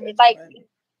it, like,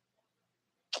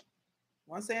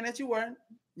 I'm saying that you weren't.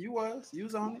 You was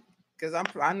on it. Because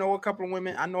I know a couple of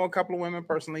women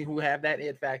personally who have that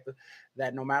it factor,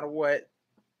 that no matter what,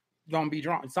 gonna be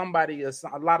drawn. A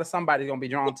lot of somebody's gonna be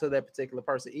drawn to that particular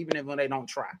person, even if when they don't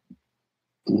try.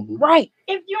 Right.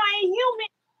 If you ain't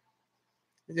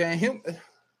human.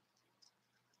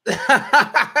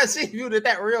 She muted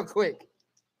that real quick.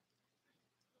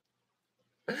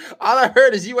 All I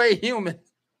heard is you ain't human.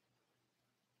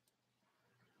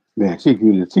 Man, she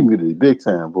muted it big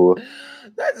time, boy.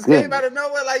 That just came out of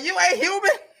nowhere, like, you ain't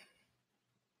human.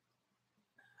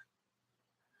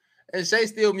 And Shay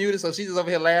still muted, so she's just over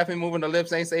here laughing, moving her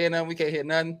lips, ain't saying nothing. We can't hear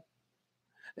nothing.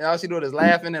 And all she doing is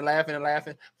laughing and laughing and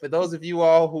laughing. For those of you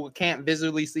all who can't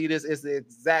visually see this, it's the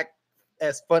exact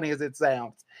as funny as it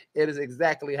sounds. It is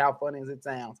exactly how funny as it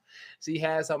sounds. She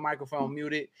has her microphone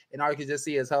muted, and all you can just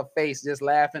see is her face just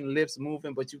laughing, lips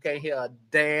moving, but you can't hear a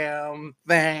damn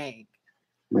thing.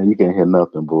 Man, you can't hear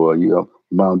nothing, boy.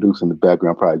 Mom Dukes in the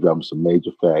background probably dropping some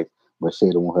major facts, but Shay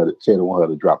don't want her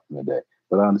to drop them today.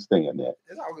 But I understand that.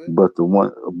 It's all good. But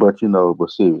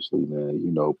seriously,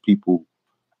 man, people,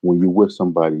 when you're with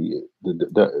somebody,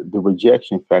 the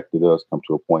rejection factor does come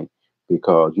to a point,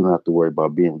 because you don't have to worry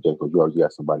about being rejected because you already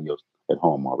got somebody else at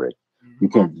home already.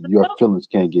 Your feelings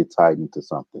can't get tied into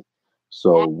something.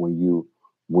 So when you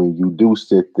do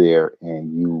sit there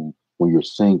and when you're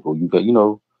single, you got,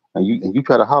 and you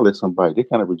try to holler at somebody, they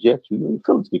kind of reject you. Your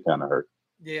feelings get kind of hurt.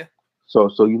 Yeah. So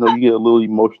you get a little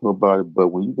emotional about it. But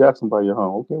when you got somebody at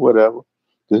home, okay, whatever.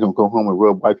 They're gonna go home and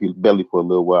wipe your belly for a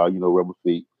little while. Rub your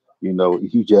feet.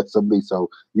 You just somebody, so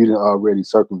you didn't already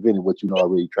circumvented what you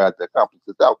already tried to accomplish.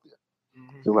 It's out there.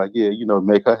 So like, yeah,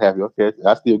 make her happy. Okay,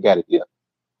 I still got it here.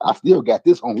 I still got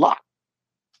this on lock.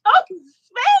 Oh,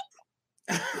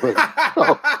 sweet.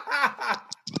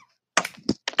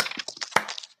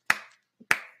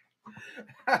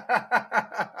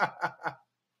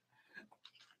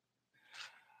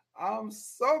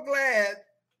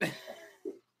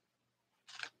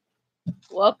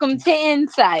 Welcome to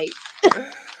Insight.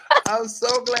 I'm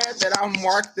so glad that I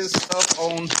marked this stuff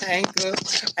on Anchor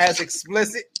as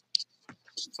explicit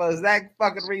for exact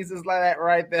fucking reasons like that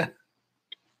right there.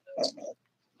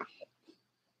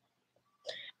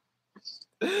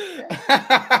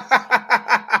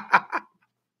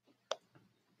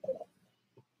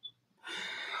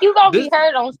 You gonna This- be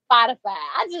heard on Spotify.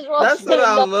 I just want That's you what to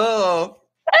I know. love.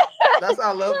 That's what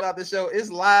I love about the show. It's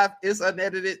live, it's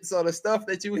unedited. So the stuff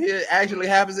that you hear actually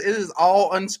happens. It is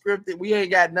all unscripted. We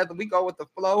ain't got nothing. We go with the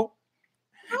flow.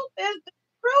 Truth is the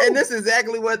And truth. this is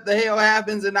exactly what the hell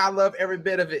happens. And I love every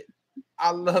bit of it.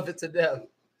 I love it to death.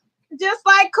 Just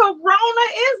like Corona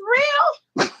is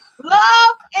real,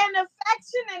 love and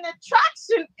affection and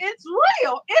attraction, it's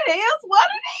real. It is what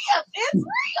it is. It's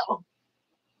real.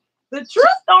 The truth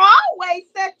don't always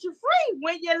set you free.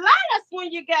 When you last, when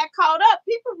you got caught up,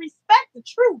 people respect the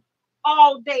truth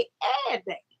all day, every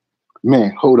day.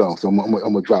 Man, hold on. So I'm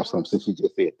gonna drop something since you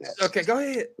just said that. Okay, go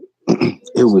ahead.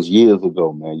 It was years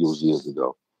ago, man. It was years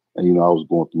ago. And I was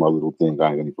going through my little thing. I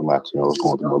ain't gonna even lie to you. I was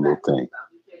going through my little thing.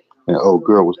 And the old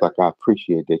girl was like, I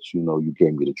appreciate that you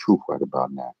gave me the truth right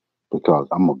about now. Because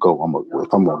if I'm gonna go, I'm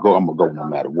gonna go no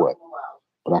matter what.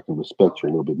 But I can respect you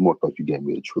a little bit more because you gave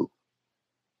me the truth.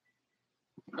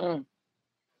 Mm.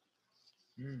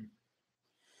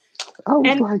 I was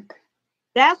And like,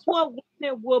 that's what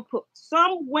women will put.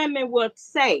 Some women would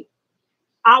say,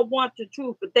 I want the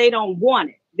truth, but they don't want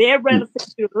it. They're rather for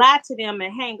you to lie to them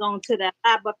and hang on to that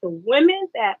lie. But the women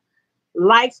that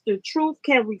likes the truth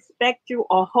can respect you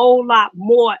a whole lot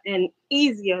more and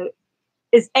easier,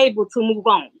 is able to move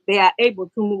on. They are able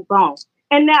to move on.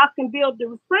 And now can build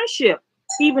the friendship,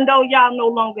 even though y'all no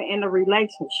longer in a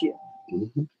relationship.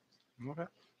 mhm. Okay,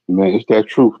 Man, it's that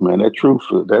truth, man. That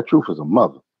truth is a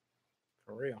mother.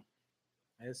 for real.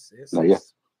 It's Now, yeah.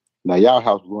 Now, y'all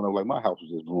house was blowing up like my house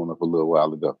was just blowing up a little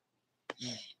while ago.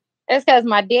 That's because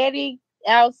my daddy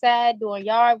outside doing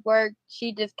yard work.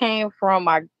 She just came from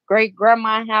my great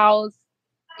grandma's house,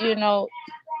 you know.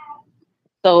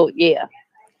 So yeah.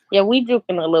 Yeah, we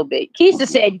juking a little bit. Keisha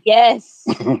said yes.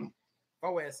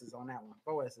 4 S's on that one.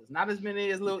 4 S's. Not as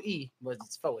many as Lil E, but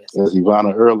it's 4 S's. As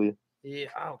Ivana earlier. Yeah.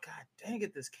 Oh god dang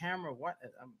it, this camera. What?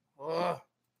 Ugh.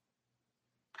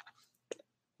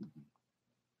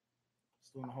 It's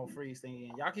doing the whole freeze thing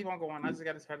again. Y'all keep on going. I just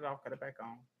gotta turn it off, cut it back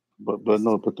on. But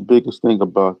the biggest thing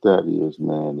about that is,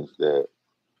 man, is that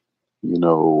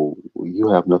you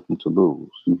have nothing to lose.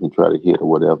 You can try to hit or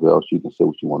whatever else. You can say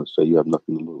what you want to say. You have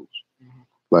nothing to lose.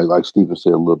 Mhm. Like Stephen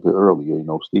said a little bit earlier.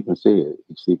 Stephen said,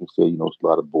 it's a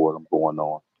lot of boredom going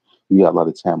on. You got a lot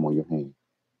of time on your hands,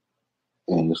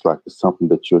 and it's like it's something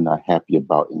that you're not happy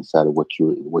about inside of what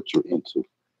you're into,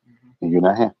 Mhm. and you're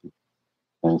not happy.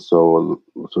 And so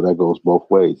that goes both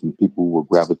ways. And people will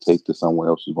gravitate to someone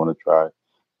else who's going to try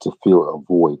to fill a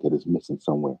void that is missing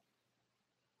somewhere.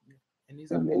 And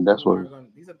these are And people that's who what aren't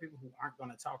going. These are people who aren't going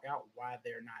to talk out why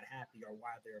they're not happy or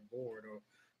why they're bored or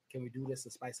can we do this to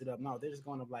spice it up? No, they're just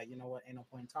going to be like, you know what? Ain't no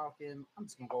point in talking. I'm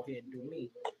just going to go ahead and do me,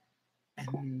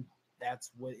 and that's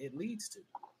what it leads to.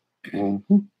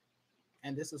 Mhm.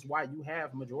 And this is why you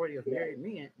have majority of married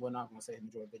men. Well, not going to say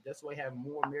majority, but that's why you have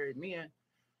more married men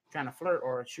trying to flirt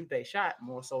or shoot their shot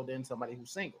more so than somebody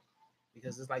who's single,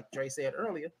 because it's like Dre said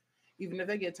earlier. Even if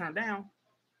they get turned down,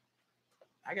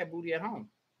 I got booty at home.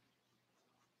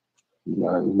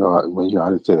 I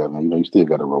didn't say that, man. You still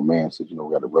got to romance it.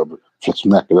 Got to rub it,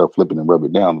 smack it up, flip it, and rub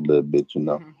it down a little bit.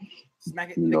 Mhm. Smack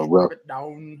it, You lick know, it, rub, rub it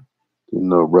down.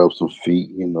 rub some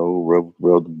feet. Rub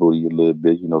the booty a little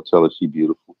bit. Tell her she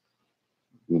beautiful.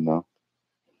 You know,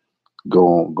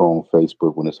 go on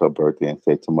Facebook when it's her birthday and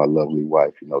say to my lovely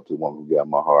wife, to the one who got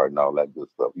my heart and all that good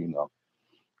stuff.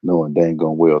 Knowing dang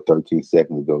gone well 13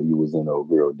 seconds ago you was in old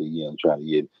girl DM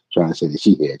trying to say that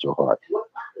she had your heart.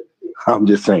 I'm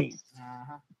just saying.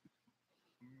 Uh-huh.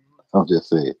 I'm just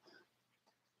saying.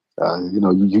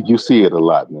 You see it a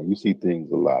lot, man. You see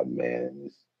things a lot,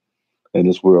 man. In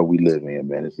this world we live in,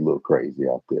 man, it's a little crazy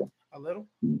out there. A little,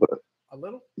 But a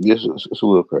little, yes, it's a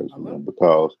little crazy, a little. man,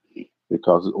 because it's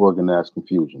organized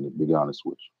confusion. To be honest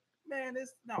with Man, you,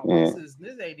 and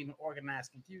this ain't even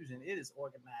organized confusion. It is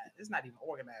organized. It's not even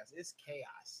organized. It's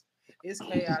chaos. It's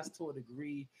chaos to a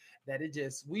degree that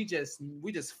we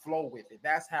just flow with it.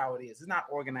 That's how it is. It's not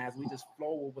organized. We just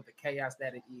flow with the chaos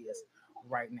that it is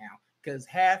right now. Because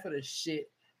half of the shit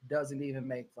doesn't even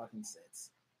make fucking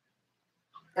sense.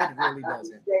 It really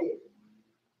doesn't.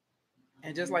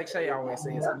 And just like Shay always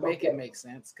says, make it make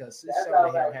sense. Because this show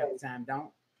the hell half the time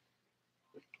don't.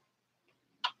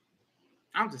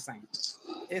 I'm just saying,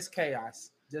 it's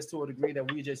chaos just to a degree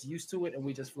that we just used to it and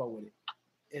we just flow with it.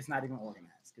 It's not even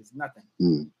organized because nothing.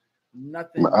 mm,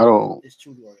 Nothing is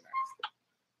truly organized.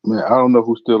 Man, I don't know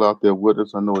who's still out there with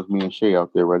us. I know it's me and Shay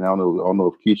out there right now. I don't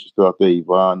know if Keisha's still out there,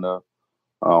 Ivana.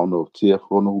 I don't know if Tiff. I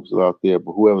don't know who's still out there,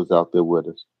 but whoever's out there with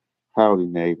us. Howdy,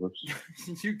 neighbors.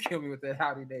 You kill me with that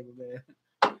howdy neighbor, man.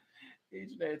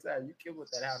 Each and every time you kill me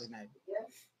with that howdy neighbor.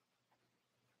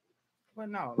 But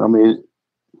no. I mean,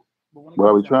 what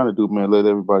are we trying to do, man? Let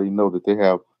everybody know that they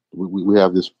have. We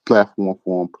have this platform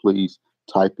for them. Please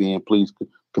type in. Please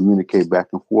communicate back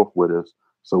and forth with us,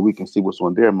 so we can see what's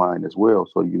on their mind as well.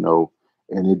 So, you know,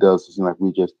 and it does seem like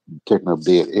we're just taking up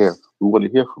dead air. We want to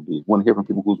hear from you. We want to hear from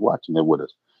people who's watching there with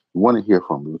us. We want to hear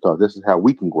from you because this is how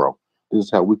we can grow. This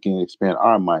is how we can expand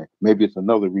our mind. Maybe it's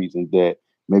another reason that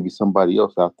maybe somebody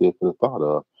else out there could have thought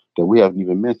of that we haven't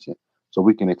even mentioned. So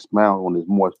we can expound on as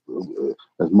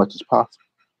much as possible.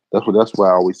 That's why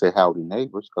I always say howdy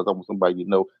neighbors, because I want somebody to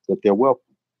know that they're welcome.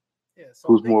 Yeah, so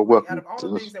who's more welcome? Out of all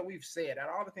the things that we've said,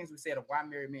 of why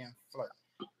married men flirt,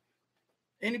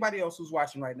 anybody else who's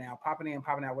watching right now, popping in,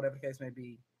 popping out, whatever the case may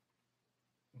be,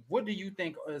 what do you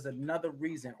think is another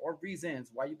reason or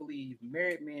reasons why you believe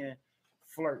married men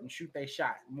flirt and shoot their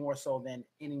shot more so than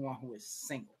anyone who is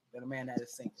single, than a man that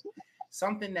is single?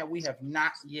 Something that we have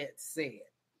not yet said.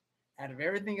 Out of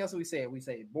everything else we say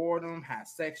boredom, high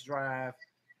sex drive,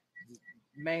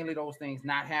 mainly those things,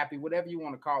 not happy, whatever you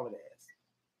want to call it as.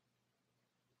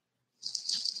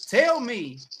 Tell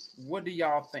me, what do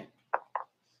y'all think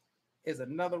is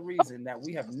another reason that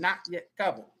we have not yet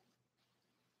covered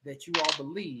that you all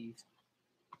believe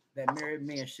that married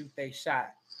men shoot their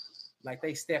shot like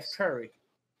they Steph Curry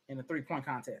in a 3-point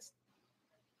contest?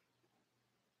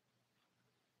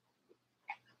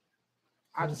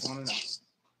 I just want to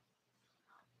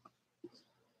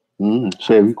know.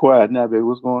 Shay, you quiet now, baby.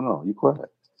 What's going on? You quiet?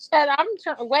 I'm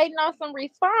waiting on some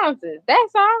responses.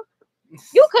 That's all.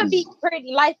 You could be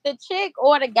pretty, like the chick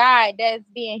or the guy that's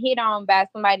being hit on by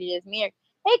somebody that's married.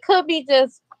 They could be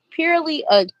just purely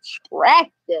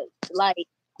attractive. Like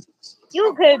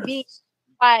you could be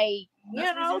like,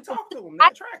 you know, you talk to them. They're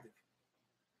attractive.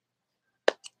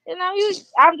 You know, I'm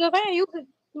just saying you could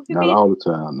not be all the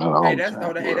time. Not all the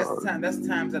time. That's the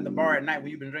times at the bar at night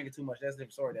when you've been drinking too much. That's a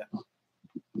different story there.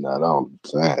 Not all the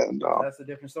time, dog. That's a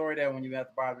different story there when you at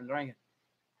the bar and drinking.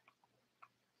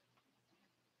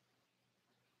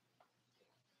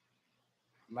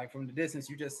 Like from the distance,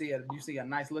 you see a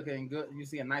nice looking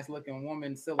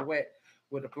woman silhouette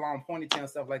with a blonde ponytail and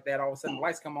stuff like that. All of a sudden, the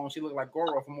lights come on. She look like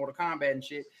Goro from Mortal Kombat and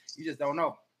shit. You just don't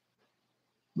know.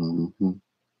 Mm-hmm.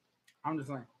 I'm just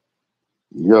saying.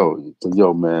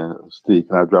 Yo, man, Steve,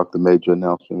 can I drop the major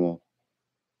announcement,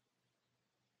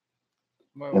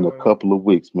 man? In a couple of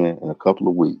weeks,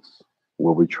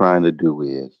 what we're trying to do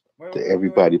is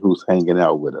everybody who's hanging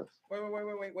out with us.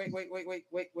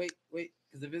 Wait.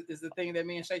 Is the thing that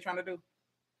me and Shay trying to do?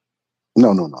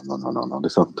 No.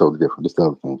 This is something totally different. This is the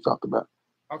other thing we talked about.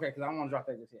 Okay, because I don't want to drop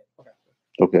that just yet.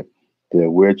 Okay. That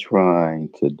we're trying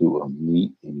to do a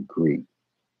meet and greet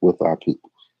with our people.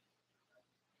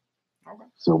 Okay.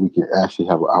 So we can actually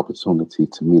have an opportunity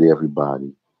to meet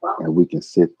everybody. And we can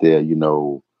sit there, you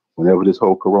know, whenever this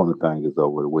whole corona thing is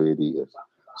over, the way it is.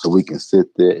 So we can sit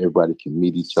there, everybody can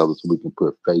meet each other, so we can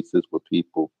put faces with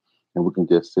people, and we can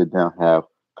just sit down, have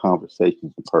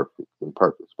conversations in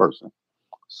person.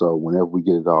 So whenever we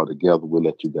get it all together, we'll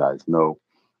let you guys know.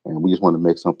 And we just want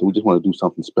to do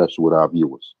something special with our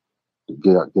viewers to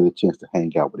get a chance to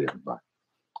hang out with everybody.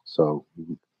 So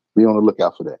be on the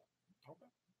lookout for that.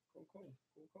 Okay. Cool.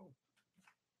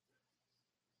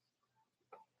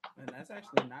 And that's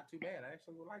actually not too bad. I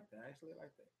actually like that.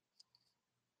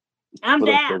 I'm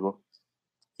down.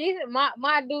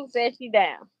 My dude said she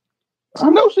down. I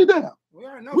know she down. We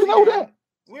already know that.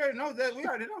 We already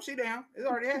know she down. It's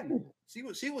already happening. She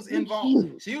was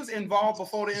involved. She was involved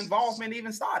before the involvement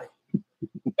even started.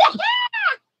 That's what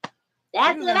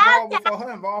I said. Before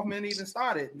her involvement even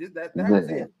started. That was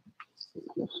it.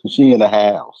 She in the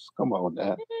house. Come on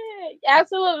now.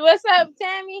 Absolutely. What's up,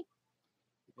 Tammy?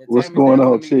 Yeah, what's going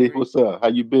on, Chief? What's up? How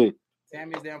you been?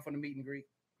 Tammy's down for the meet and greet.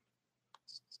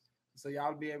 So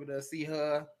y'all be able to see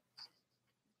her.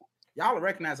 Y'all will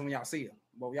recognize her when y'all see her,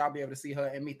 but y'all be able to see her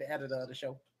and meet the editor of the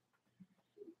show.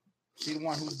 She's the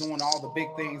one who's doing all the big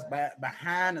things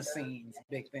behind the scenes,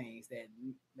 big things that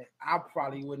I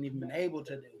probably wouldn't even been able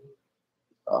to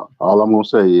do. All I'm gonna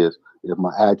say is, if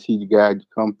my IT guy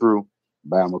come through,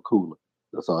 buy him a cooler.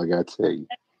 That's all I gotta tell you.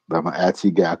 Buy my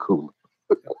IT guy a cooler.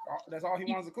 That's all he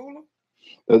wants, a cooler.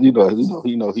 You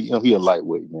know, he a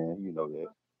lightweight, man. You know that.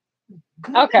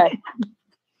 Okay.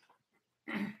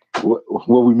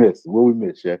 What we missed? What we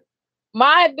missed, Shay?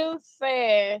 My dude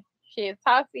said she'll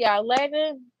talk to y'all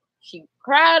later. She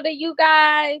proud of you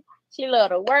guys. She love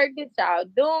the work that y'all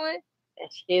doing. And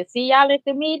she'll see y'all at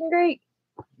the meet and greet.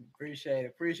 Appreciate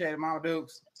it, Mama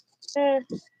Dukes. Take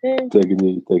it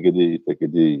easy, take it easy, take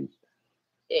it easy.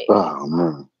 Yeah. Oh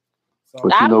man. So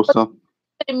But you know something?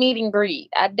 The meet and greet.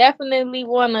 I definitely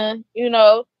wanna,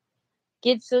 I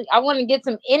want to get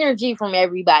some energy from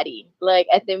everybody, like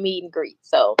at the meet and greet.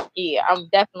 So yeah, I'm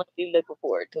definitely looking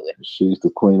forward to it. She's the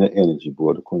queen of energy,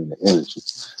 boy, the queen of energy.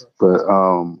 But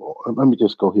let me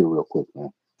just go here real quick,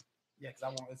 man. Yeah,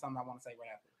 because it's something I want to say right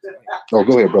after. So,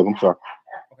 go ahead, brother. I'm sorry.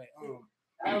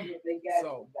 Okay.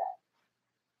 So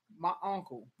my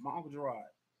uncle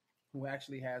Gerard, who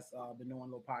actually has been doing a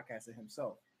little podcasting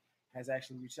himself, has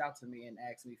actually reached out to me and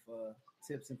asked me for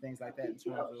tips and things like that in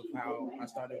terms of how I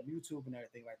started YouTube and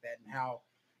everything like that, and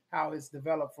how it's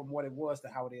developed from what it was to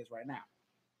how it is right now.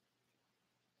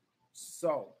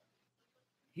 So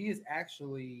he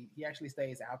actually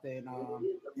stays out there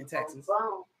in Texas,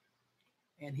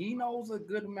 and he knows a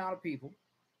good amount of people.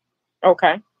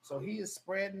 Okay. So he is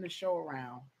spreading the show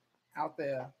around out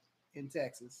there in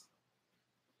Texas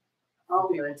for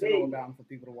people to know about and for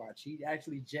people to watch. He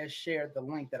actually just shared the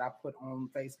link that I put on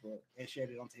Facebook and shared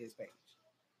it onto his page.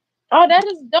 Oh, that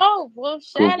is dope. Well,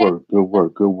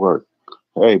 Good work.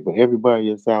 Hey, but everybody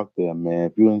that's out there, man,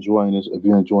 if you're enjoying this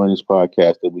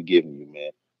podcast that we're giving you,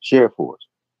 man, share it for us.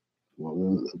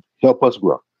 Help us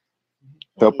grow.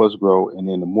 Help us grow. And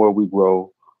then the more we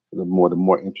grow, the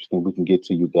more interesting we can get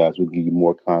to you guys. We can give you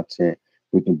more content.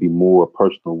 We can be more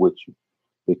personal with you.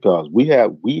 Because we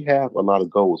have a lot of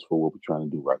goals for what we're trying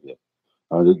to do right here.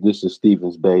 This is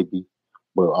Stephen's baby,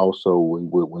 but also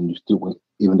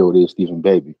even though it is Stephen's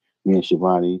baby, me and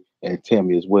Shivani and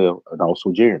Tammy as well, and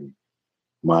also Jeremy,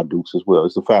 my Dukes as well.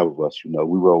 It's the five of us, we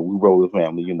roll the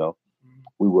family,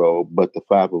 we roll. But the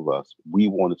five of us, we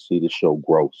want to see the show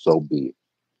grow so big,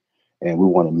 and we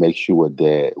want to make sure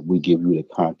that we give you the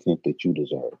content that you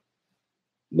deserve,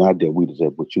 not that we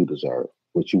deserve, what you deserve,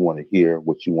 what you want to hear,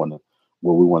 what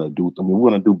we want to do. I mean, we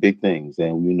want to do big things,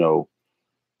 and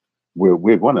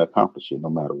we're going to accomplish it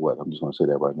no matter what. I'm just going to say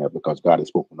that right now because God has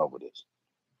spoken over this.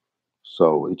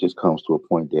 So it just comes to a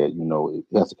point that it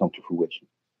has to come to fruition.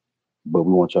 But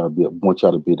we want y'all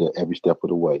to be there every step of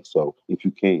the way. So if you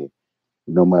can,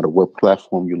 no matter what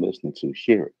platform you're listening to,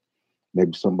 share it.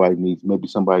 Maybe somebody needs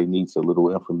a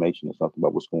little information or something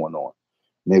about what's going on.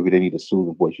 Maybe they need a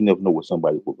soothing voice. You never know what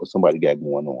somebody got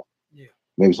going on. Yeah.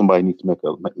 Maybe somebody needs a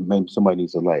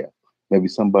laugh. Maybe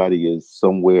somebody is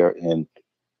somewhere in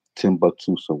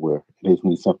Timbuktu somewhere. They just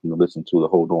need something to listen to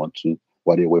hold on to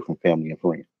while they're away from family and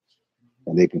friends.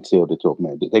 And they can tell they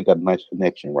got a nice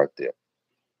connection right there.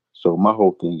 So my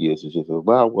whole thing is just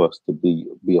allow us to be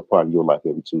a part of your life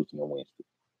every Tuesday and Wednesday,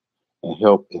 and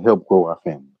help grow our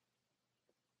family.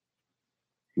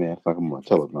 Man, it's like I'm on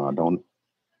Telegram, don't it?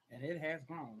 And it has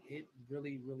grown. It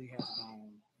really, really has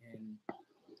grown. And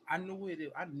I knew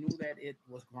that it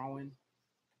was growing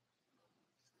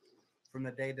from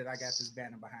the day that I got this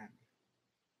banner behind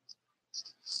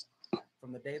me.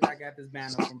 From the day that I got this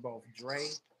banner from both Dre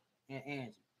and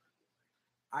Angie,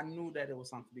 I knew that it was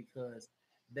something because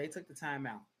they took the time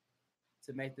out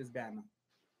to make this banner.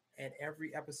 At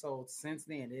every episode since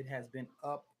then, it has been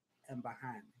up and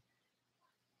behind me.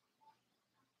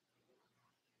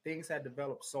 Things had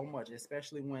developed so much,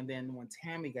 especially when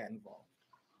Tammy got involved.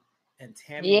 And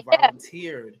Tammy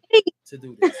volunteered to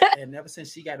do this. And ever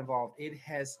since she got involved, it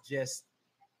has just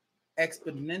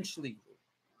exponentially grew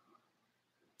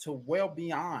to well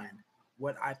beyond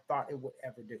what I thought it would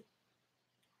ever do.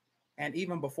 And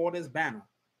even before this banner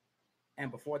and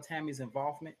before Tammy's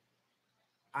involvement,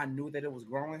 I knew that it was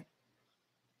growing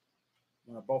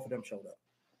when both of them showed up.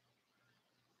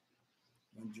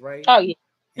 When Dre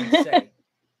and Shay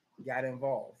got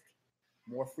involved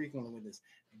more frequently with this,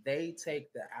 they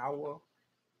take the hour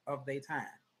of their time,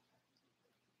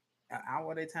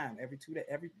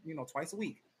 twice a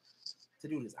week to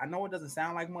do this. I know it doesn't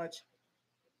sound like much,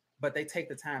 but they take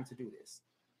the time to do this.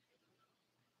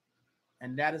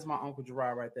 And that is my Uncle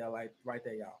Gerard right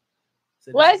there, y'all.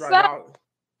 So what's up?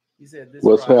 He said, "This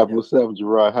what's up? What's up,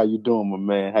 Gerard? How you doing, my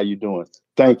man? How you doing?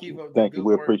 Thank you.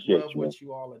 We appreciate love you. What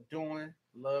you all are doing.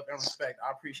 Love and respect.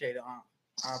 I appreciate it,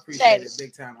 I appreciate it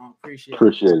big time. Appreciate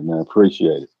it, man.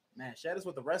 Appreciate it. Man, share this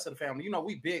with the rest of the family.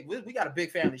 We big. We got a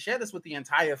big family. Share this with the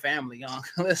entire family,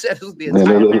 Let's share this with the entire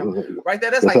family. Right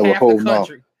there, that's like half the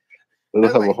country.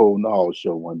 Let's have a whole knowledge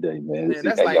show one day, man.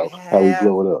 That's see how we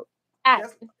blow it up.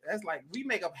 That's like we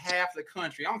make up half the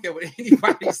country. I don't care what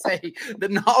anybody say. The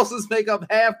Nelsons make up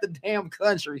half the damn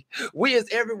country. We is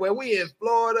everywhere. We in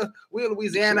Florida. We in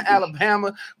Louisiana,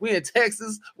 Alabama. We in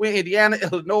Texas. We in Indiana,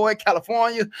 Illinois,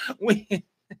 California.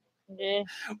 Yeah.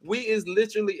 We is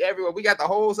literally everywhere. We got the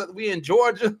whole. We in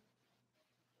Georgia.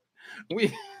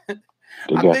 We. I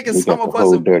think it's some of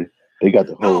us. Dirty. They got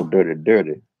the whole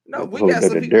dirty. No, we got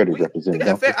some people. Dirty represented.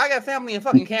 I got family in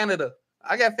fucking Canada.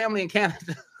 I got family in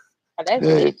Canada.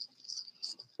 Hey,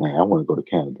 man, I want to go to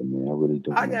Canada, man. I really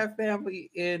do. I got family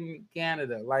in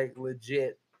Canada, like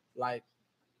legit, like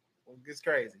it's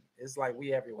crazy. It's like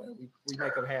we everywhere. We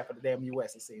make up half of the damn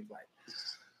US. It seems like.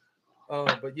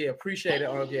 But yeah, appreciate it.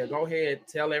 Yeah, go ahead,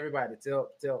 tell everybody, tell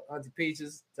Auntie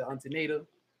Peaches, to Auntie Nita,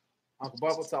 Uncle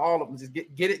Bubba, to all of them. Just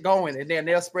get it going, and then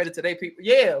they'll spread it to their people.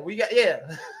 Yeah, we got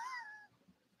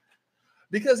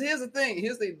Because here's the thing.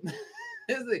 Here's the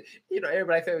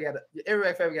everybody family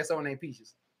got someone named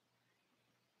Peaches.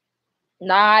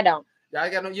 No, I don't. You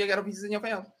ain't got no Peaches in your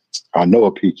family. I know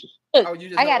a Peaches. Oh, you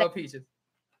just know Peaches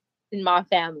in my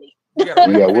family. You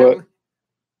got what?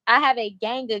 I have a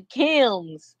gang of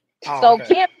Kims. Oh, so okay.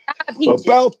 Kim got Peaches.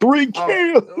 About 3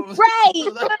 Kims. Right.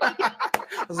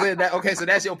 Okay, so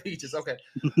that's your Peaches. Okay.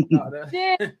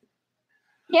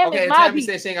 Yeah. Okay, Tammy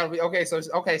said she ain't gonna be okay. So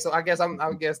I guess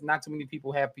not too many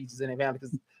people have Peaches in their family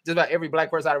because just about every black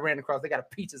person I ran across, they got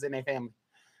a Peaches in their family.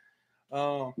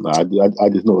 No, I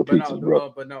just know a Peaches,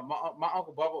 bro. But no, my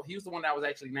Uncle Bubba, he was the one that was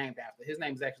actually named after. His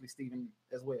name is actually Stephen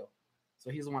as well. So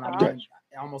he's the one I named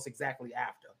almost exactly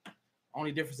after.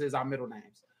 Only difference is our middle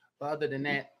names. But other than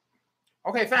that,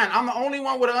 okay, fine. I'm the only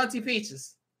one with an Auntie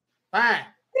Peaches. Fine.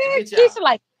 She's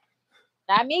like,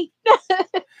 not me.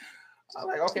 I'm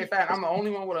like, okay, fine. I'm the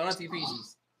only one with an Auntie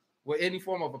Peaches. With any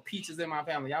form of a Peaches in my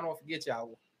family. Y'all don't forget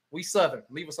y'all. We Southern.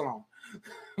 Leave us alone.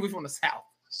 We from the South.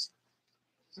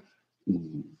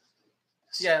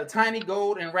 Yeah, tiny,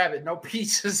 gold, and rabbit. No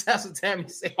peaches. That's what Tammy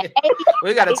said.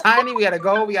 We got a tiny, we got a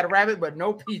gold, we got a rabbit, but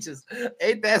no peaches.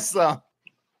 Ain't that some?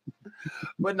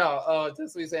 But no,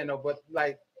 just what he's saying, no, but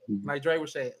like Dre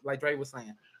was saying,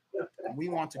 we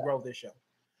want to grow this show.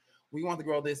 We want to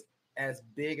grow this as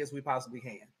big as we possibly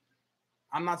can.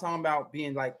 I'm not talking about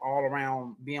being like all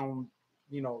around, being on,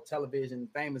 television,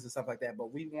 famous and stuff like that,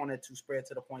 but we wanted to spread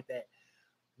to the point that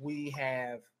we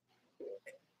have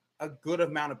a good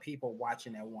amount of people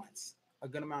watching at once, a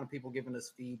good amount of people giving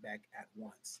us feedback at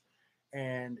once.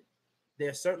 And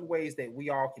there's certain ways that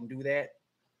we all can do that,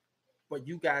 but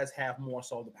you guys have more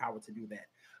so the power to do that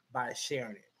by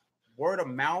sharing it. Word of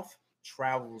mouth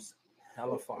travels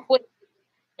hella far.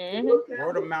 Mm-hmm.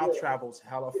 Word of mouth travels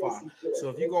hella far. So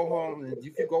if you go home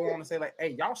and say like, hey,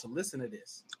 y'all should listen to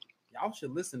this. Y'all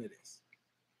should listen to this.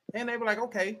 And they be like,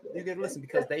 okay, you get to listen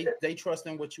because they trust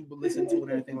in what you listen to and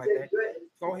everything like that.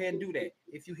 Go ahead and do that.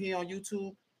 If you hear on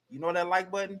YouTube, that like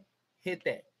button, hit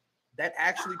that. That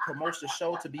actually promotes the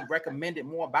show to be recommended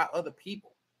more by other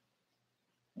people.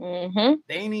 Mm-hmm.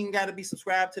 They ain't even got to be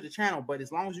subscribed to the channel, but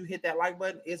as long as you hit that like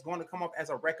button, it's going to come up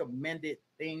as a recommended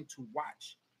thing to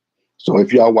watch. So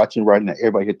if y'all watching right now,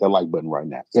 everybody hit that like button right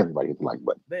now. Everybody hit the like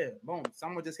button. There, boom.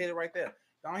 Someone just hit it right there.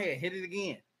 Go ahead, hit it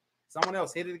again. Someone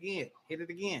else hit it again. Hit it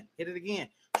again. Hit it again.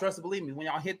 Trust and believe me, when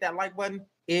y'all hit that like button,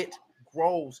 it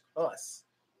grows us.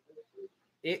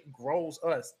 It grows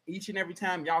us. Each and every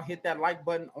time y'all hit that like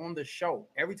button on the show,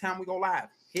 every time we go live,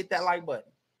 hit that like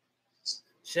button.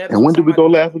 And when do we go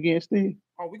live again, Steve?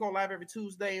 Oh, we go live every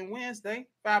Tuesday and Wednesday,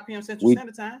 5 p.m. Central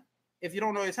Standard Time. If you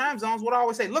don't know your time zones, what I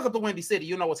always say, look up the Windy City.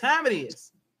 You know what time it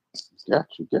is. Got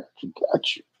you.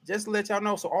 Just to let y'all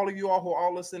know, so all of you all who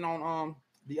are listening on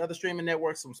the other streaming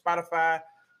networks, from Spotify,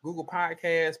 Google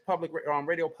Podcasts, Public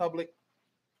Radio Public,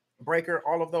 Breaker,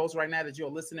 all of those right now that you're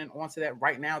listening onto that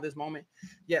right now, this moment.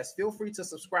 Yes, feel free to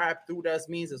subscribe through those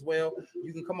means as well.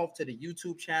 You can come over to the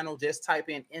YouTube channel, just type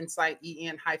in Insight,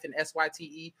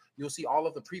 EN-SYTE. You'll see all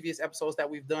of the previous episodes that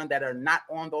we've done that are not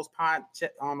on those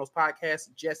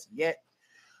podcasts just yet.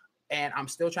 And I'm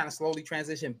still trying to slowly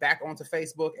transition back onto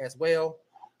Facebook as well.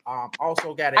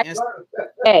 Also got an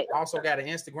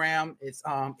Instagram. It's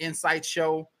Insight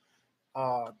Show.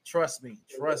 Trust me.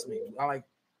 I like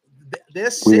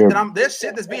there's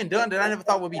shit that's being done that I never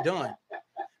thought would be done.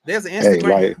 There's an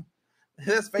Instagram.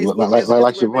 There's Facebook. Like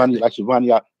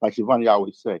Shivani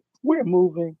always say, we're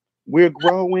moving. We're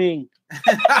growing.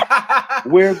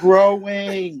 We're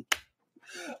growing.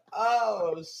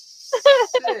 Oh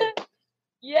shit.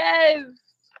 Yes,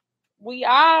 we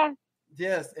are.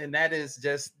 Yes, and that is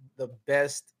just the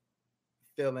best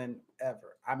feeling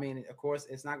ever. I mean, of course,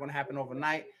 it's not going to happen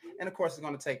overnight, and of course, it's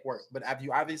going to take work. But as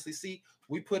you obviously see,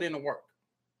 we put in the work.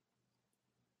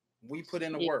 We put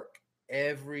in the work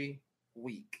every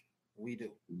week. We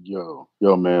do. Yo,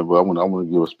 man. But I want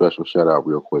to give a special shout out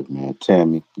real quick, man.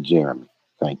 Tammy, Jeremy,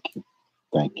 thank you.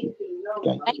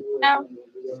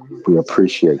 We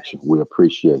appreciate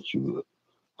you.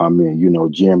 I mean, you know,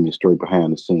 Jeremy is straight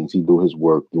behind the scenes. He do his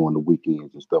work during the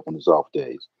weekends and stuff on his off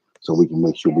days, so we can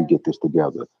make sure we get this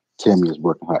together. Tammy is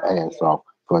working her ass off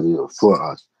for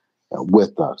us,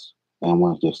 with us, and I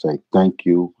want to just say thank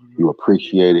you. You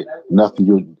appreciate it.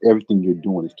 Everything you're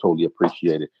doing is totally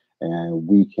appreciated, and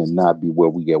we cannot be where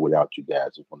we get without you guys. I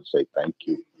just want to say thank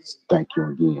you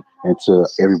again, and to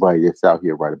everybody that's out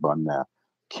here right about now,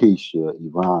 Keisha,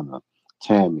 Ivana,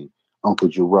 Tammy, Uncle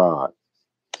Gerard,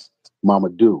 Mama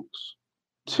Dukes,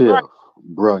 Tiff,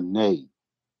 Bruh Nate,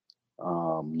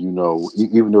 you know,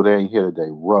 even though they ain't here today,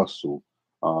 Russell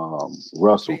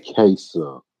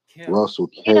Kesa, Kim. Russell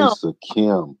Kesa,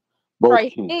 Kim, both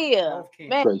Kim, Tracia, Both Kim.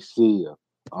 man, Tracia,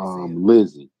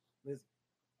 Lizzie, Liz,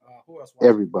 who else watching?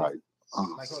 everybody,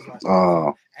 Like who else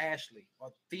watching? Ashley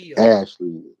or Thea.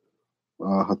 Ashley,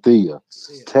 Thea,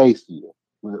 Tasia,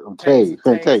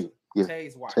 Tay, yeah,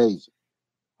 Tay's watching. Tasia,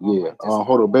 Oh, yeah. my, just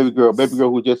Hold on, baby girl who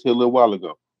was just here a little while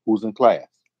ago, who's in class.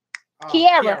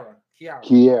 Kiara.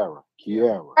 Kiara.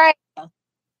 Right.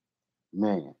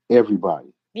 Man,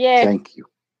 everybody, Yeah. thank you.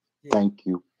 Thank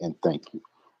you and thank you.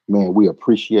 Man, we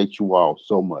appreciate you all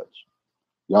so much.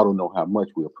 Y'all don't know how much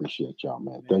we appreciate y'all,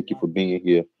 man. Thank you for being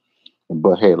here.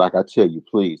 But hey, like I tell you,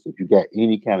 please, if you got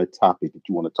any kind of topic that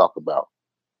you want to talk about,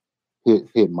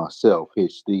 hit myself,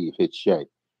 hit Steve, hit Shay,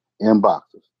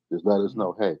 inbox us. Just let us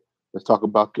know, hey, let's talk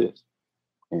about this.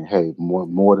 And hey,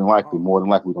 more than likely, we're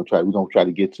gonna try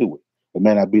to get to it. It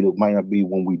might not be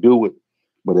when we do it,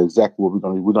 but exactly what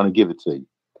we're gonna give it to you.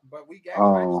 But we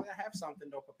actually have something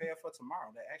though prepared for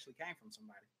tomorrow that actually came from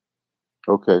somebody.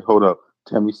 Okay, hold up.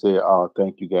 Tammy said, "Oh,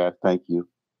 thank you guys, thank you."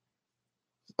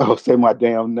 Oh, say my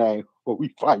damn name before we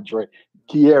fight, Dre.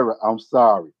 Kiara, I'm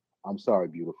sorry,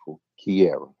 beautiful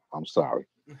Kiara. I'm sorry.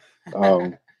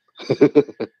 Keisha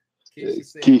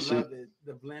said, Keisha. "Love it.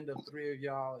 The blend of three of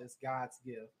y'all is God's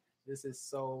gift. This is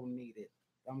so needed.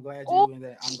 I'm glad you in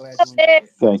that. I'm glad you enjoyed it.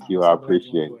 Thank you. I so glad you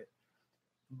appreciate enjoyed it.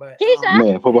 But Keisha,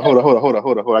 Man, hold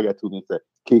on. I got two things to say.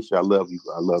 Keisha, I love you.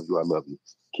 I love you.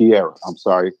 Kiara, I'm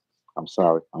sorry.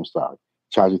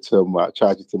 Charge it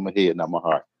to my head, not my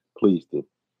heart. Please do.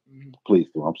 Please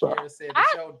do. I'm sorry. Kiara said the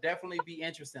show definitely be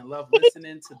interesting. Love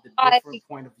listening to the different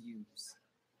point of views.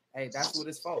 Hey, that's what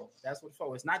it's for. That's what it's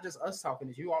for. It's not just us talking,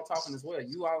 it's you all talking as well.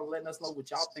 You all letting us know what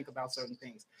y'all think about certain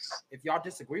things. If y'all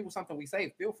disagree with something we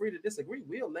say, feel free to disagree.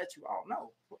 We'll let you all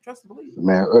know. Trust and believe.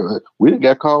 Man, we didn't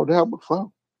get called out before.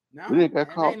 No, we didn't get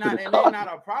called to the and car. ain't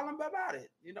not a problem about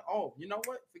it. You know, you know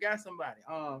what? Forgot somebody.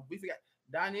 We forgot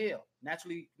Danielle,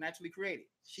 naturally created.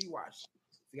 She watched.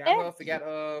 Forgot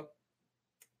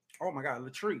oh my God,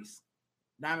 Latrice.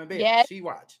 Diamond Bell. Yes. She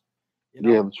watched. You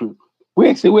know? Yeah, the truth. We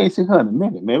ain't seen her in a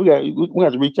minute, man. We got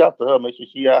to reach out to her, make sure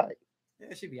she all right.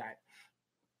 Yeah, she be all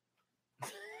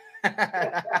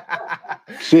right.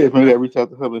 Shit, man, we got to reach out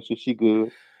to her, make sure she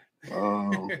good.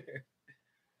 No,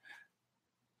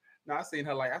 I seen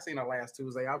her last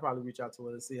Tuesday. I'll probably reach out to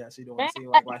her to see how she doing, see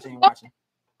like why she ain't watching.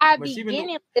 But she been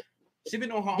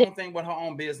doing her own thing with her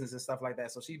own business and stuff like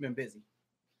that. So she's been busy.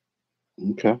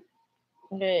 Okay.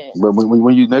 Yeah. But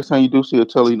when you next time you do see her,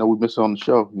 tell her, we miss her on the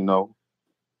show, Yeah,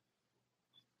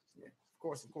 of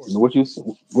course. What you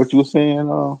were saying?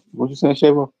 What you saying,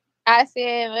 Shavo? I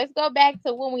said, let's go back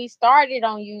to when we started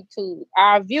on YouTube.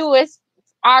 Our viewers,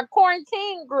 our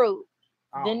quarantine group.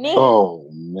 Denise,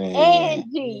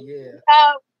 Angie.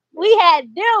 Yeah. We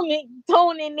had them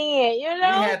tuning in, We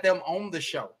had them on the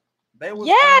show. They was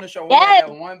on the show. We had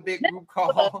that one big group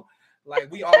call. Like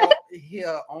we all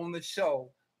here on the show,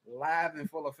 live in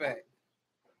full effect.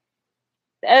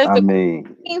 I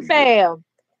mean, fam.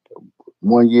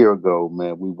 1 year ago,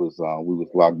 man, we was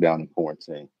locked down in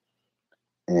quarantine,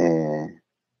 and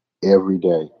every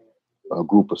day, a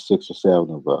group of 6 or 7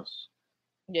 of us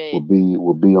will be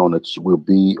on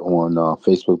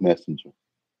Facebook Messenger,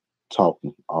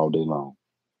 talking all day long.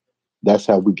 That's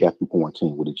how we got through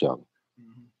quarantine with each other.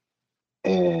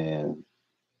 And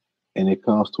it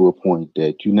comes to a point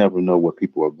that you never know what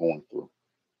people are going through.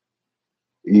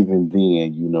 Even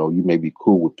then, you may be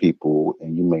cool with people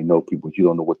and you may know people, but you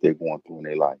don't know what they're going through in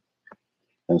their life.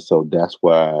 And so that's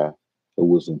why it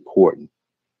was important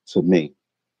to me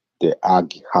that I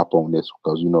hop on this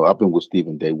because I've been with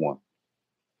Stephen day one,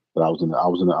 but I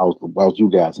was you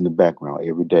guys in the background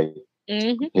every day.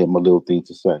 Had my little thing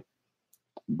to say.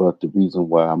 But the reason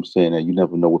why I'm saying that you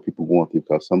never know what people are going through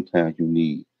because sometimes you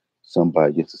need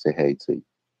somebody just to say hey to you.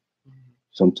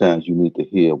 Sometimes you need to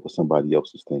hear what somebody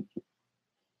else is thinking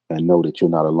and know that you're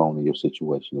not alone in your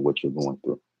situation and what you're going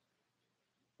through.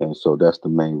 And so that's the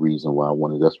main reason why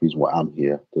that's the reason why I'm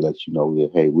here, to let you know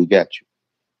that, hey, we got you.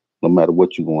 No matter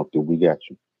what you're going through, we got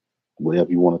you.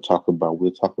 Whatever you want to talk about,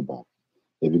 we'll talk about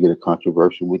If you get a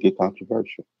controversial, we get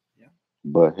controversial. Yeah.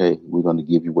 But hey, we're gonna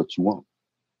give you what you want,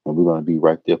 and we're gonna be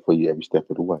right there for you every step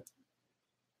of the way.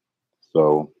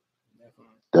 So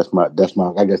Definitely. that's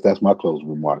my I guess that's my closing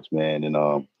remarks, man. And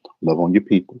love on your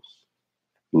peoples,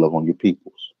 love on your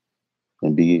peoples,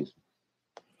 and be easy.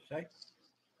 Shay?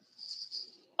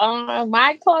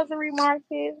 My closing remarks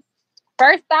is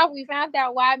first off, we found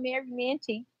out why married men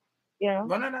cheat. You know,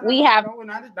 No, no, no, no, we no, have. no. We're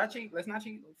not cheat. Let's not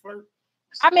cheat. Flirt.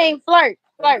 I mean, flirt,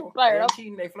 There you flirt, go. They flirt. ain't Okay.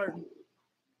 cheating. They flirting.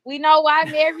 We know why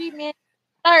married men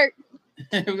flirt.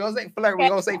 We're gonna say flirt. We're Okay.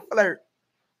 gonna say flirt.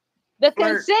 The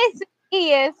Flirt.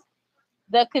 is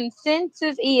the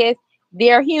consensus is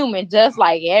they're human, just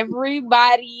like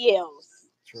everybody else.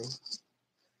 True.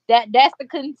 That's the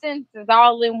consensus,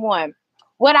 all in one.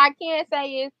 What I can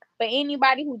say is for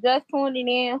anybody who just tuning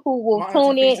in, who will My auntie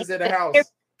tune in. Peaches in the house.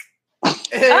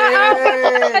 Hey,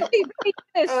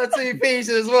 Auntie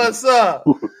Peaches, what's up?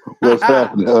 What's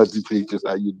happening, Auntie Peaches?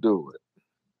 How you doing?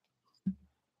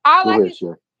 All Go I ahead, can say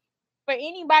Shay. for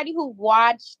anybody who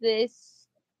watched this,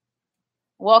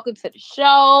 welcome to the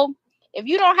show. If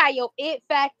you don't have your it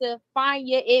factor, find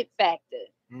your it factor.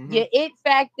 Mhm. Your it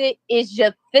factor is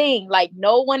your thing. Like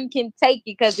no one can take it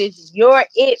because it's your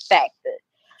it factor.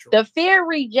 True. The fear,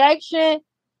 rejection,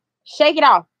 shake it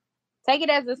off. Take it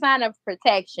as a sign of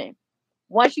protection.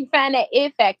 Once you find that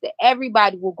it factor,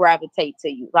 everybody will gravitate to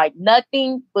you. Like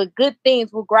nothing but good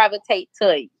things will gravitate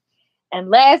to you. And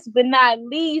last but not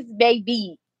least,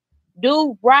 baby,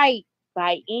 do right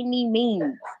by any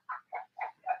means.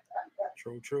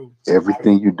 True.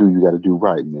 Everything you do, you got to do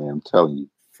right, man. I'm telling you,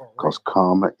 For real. because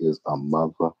karma is a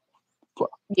mother.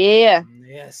 Yeah.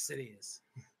 Yes, it is.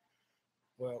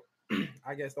 Well,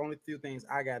 I guess the only few things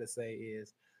I gotta say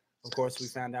is, of course, we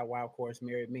found out why, of course,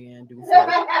 married men do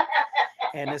flirt.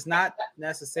 And it's not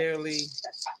necessarily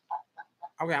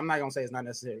okay. I'm not gonna say it's not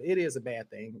necessarily. It is a bad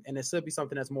thing, and it should be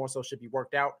something that's more so should be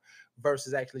worked out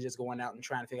versus actually just going out and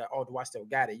trying to figure out, oh, do I still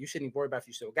got it? You shouldn't even worry about if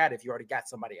you still got it if you already got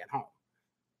somebody at home.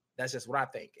 That's just what I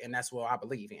think, and that's what I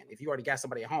believe in. If you already got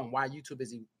somebody at home, why are you too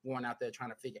busy going out there trying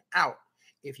to figure out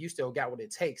if you still got what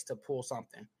it takes to pull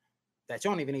something that you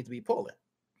don't even need to be pulling?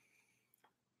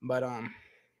 But I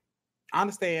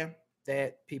understand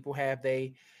that people have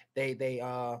they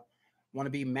want to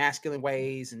be masculine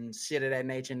ways and shit of that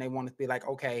nature, and they want to be like,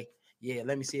 okay, yeah,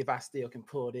 let me see if I still can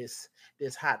pull this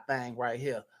hot thing right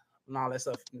here and all that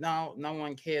stuff. No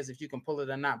one cares if you can pull it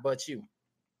or not, but you.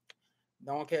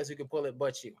 No one cares who can pull it,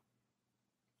 but you.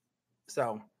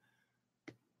 So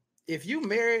if you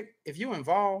married, if you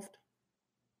involved,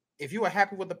 if you are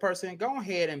happy with the person, go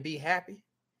ahead and be happy.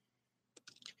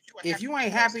 If you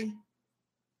ain't happy,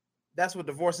 that's what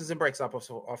divorces and breaks up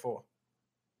are for.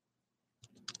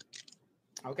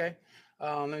 Okay.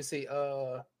 Let me see.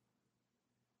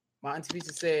 My auntie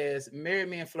Peaches says married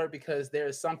men flirt because there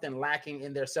is something lacking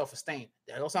in their self-esteem.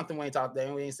 There goes something we ain't talked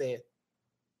there. We ain't said.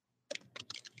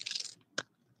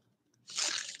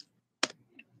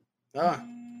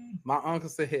 My uncle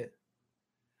said,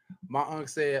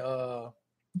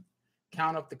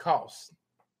 count up the cost.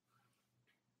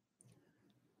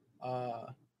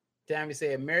 Tammy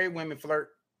said, married women flirt.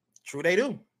 True, they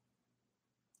do.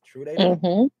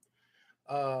 Mm-hmm.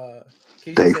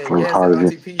 They said, flirt yes, harder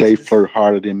than they flirt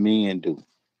harder than men do.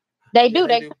 They Yeah, do.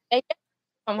 they They do.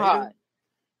 come They hard. do.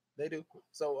 They do.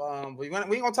 So we ain't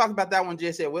gonna talk about that one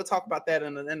just yet. We'll talk about that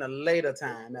in a later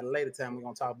time. At a later time, we're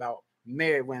gonna talk about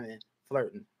married women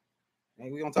flirting.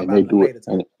 And we're gonna talk And about they it in a do it, later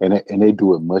time. and they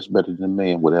do it much better than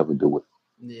men would ever do it.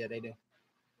 Yeah, they do.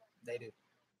 They do.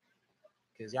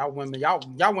 Because y'all women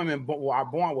are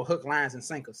born with hook, lines, and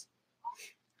sinkers.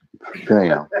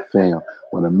 Fam.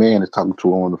 When a man is talking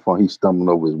to her on the phone, he's stumbling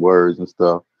over his words and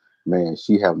stuff. Man,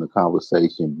 she having a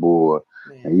conversation, boy,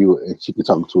 Man. and she can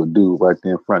talk to a dude right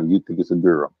there in front of you. You think it's a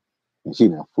girl, and she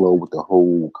didn't flow with the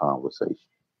whole conversation.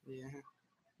 Yeah.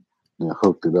 And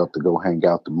hooked it up to go hang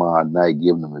out tomorrow night,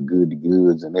 giving them the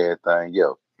goods and everything.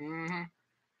 Yo, Mm-hmm.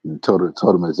 and told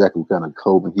him exactly what kind of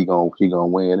clothing he gonna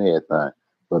wear and everything.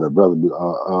 But a brother be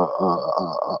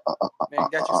Man,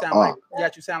 got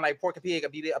you sound like Porky Pig. I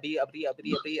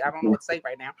don't know what to say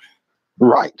right now.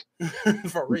 right.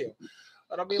 For real.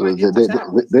 But I'll be So like, it just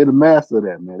happens. they the master of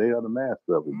that, man. They are the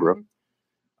master of it, bro.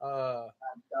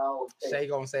 Shay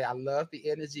gonna say, I love the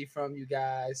energy from you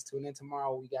guys. Tune in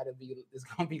tomorrow. It's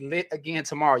gonna be lit again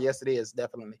tomorrow. Yes, it is,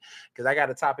 definitely. Because I got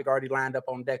a topic already lined up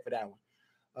on deck for that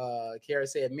one. Kara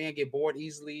said, men get bored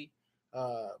easily.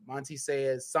 Monty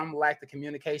says some lack the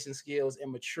communication skills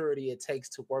and maturity it takes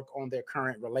to work on their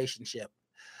current relationship.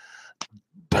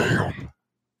 Damn.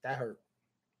 That hurt.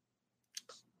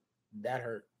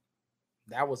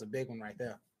 That was a big one right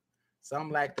there.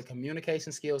 Some lack the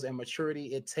communication skills and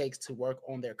maturity it takes to work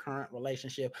on their current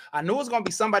relationship. I knew it was going to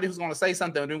be somebody who's going to say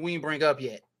something that we didn't bring up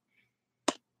yet.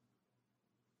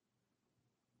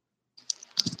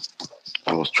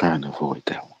 I was trying to avoid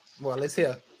that one. Well, it's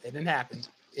here. It didn't happen.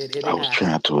 It didn't I was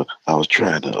happen.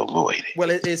 trying to avoid it. Well,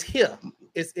 it is here.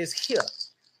 It's here.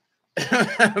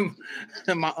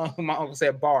 my uncle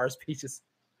said bars, peaches.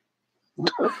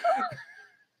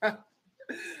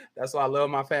 That's why I love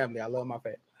my family. I love my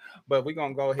family. But we're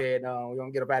gonna go ahead. We're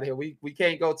gonna get up out of here. We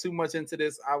can't go too much into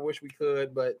this. I wish we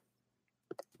could, but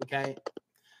we can't.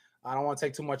 I don't want to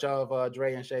take too much of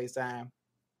Dre and Shay's time.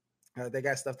 They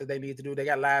got stuff that they need to do. They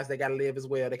got lives they got to live as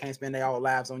well. They can't spend their whole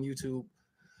lives on YouTube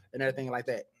and everything like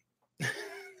that.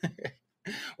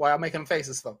 Why I'm making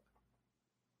faces for?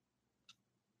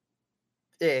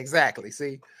 Yeah, exactly.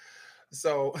 See,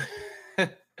 so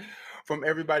from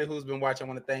everybody who's been watching, I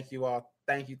want to thank you all.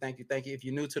 Thank you. If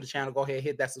you're new to the channel, go ahead,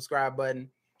 hit that subscribe button.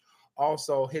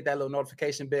 Also, hit that little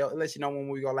notification bell. It lets you know when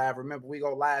we go live. Remember, we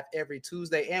go live every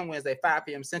Tuesday and Wednesday, 5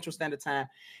 p.m. Central Standard Time.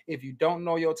 If you don't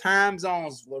know your time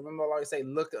zones, remember I always say,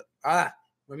 look up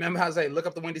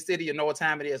the Windy City. You know what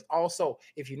time it is. Also,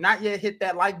 if you're not yet, hit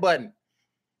that like button.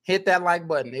 Hit that like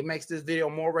button. It makes this video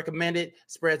more recommended,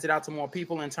 spreads it out to more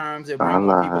people in terms of bringing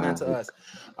more people into us.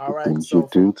 All right. So you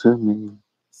do to me.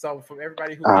 So from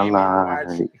everybody who came in to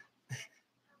watch,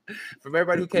 from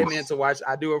everybody who came in to watch,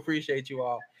 I do appreciate you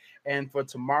all. And for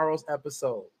tomorrow's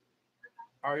episode,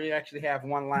 I already actually have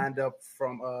one lined up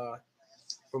from a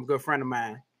good friend of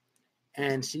mine.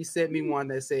 And she sent me one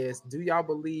that says, do y'all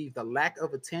believe the lack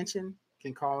of attention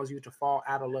can cause you to fall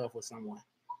out of love with someone?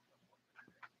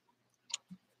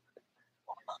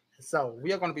 So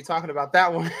we are going to be talking about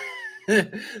that one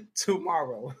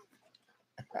tomorrow.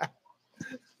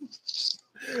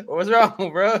 What's wrong,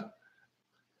 bro?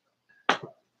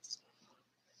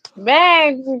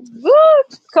 Man, woo,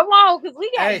 come on, because we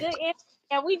got good info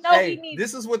and we know we need.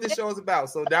 This is what this show is about.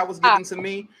 So that was given to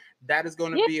me. That is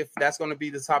going to be that's going to be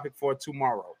the topic for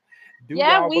tomorrow. Do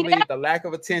y'all believe the lack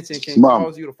of attention can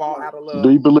cause you to fall out of love? Do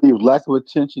you believe lack of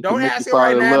attention can make you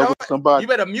fall in love with somebody? You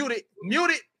better mute it. Mute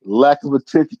it. Lack of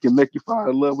attention can make you fall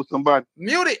in love with somebody.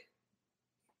 Mute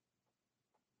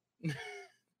it.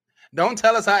 Don't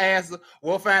tell us our answer.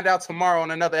 We'll find out tomorrow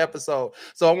on another episode.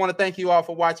 So I want to thank you all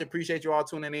for watching. Appreciate you all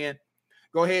tuning in.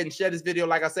 Go ahead and share this video.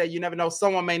 Like I said, you never know.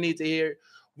 Someone may need to hear it.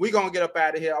 We're going to get up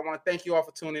out of here. I want to thank you all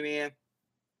for tuning in.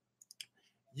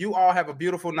 You all have a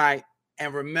beautiful night.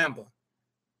 And remember,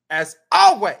 as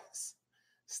always,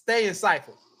 stay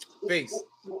insightful. Peace.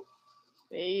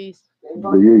 Peace.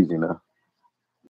 Be easy now.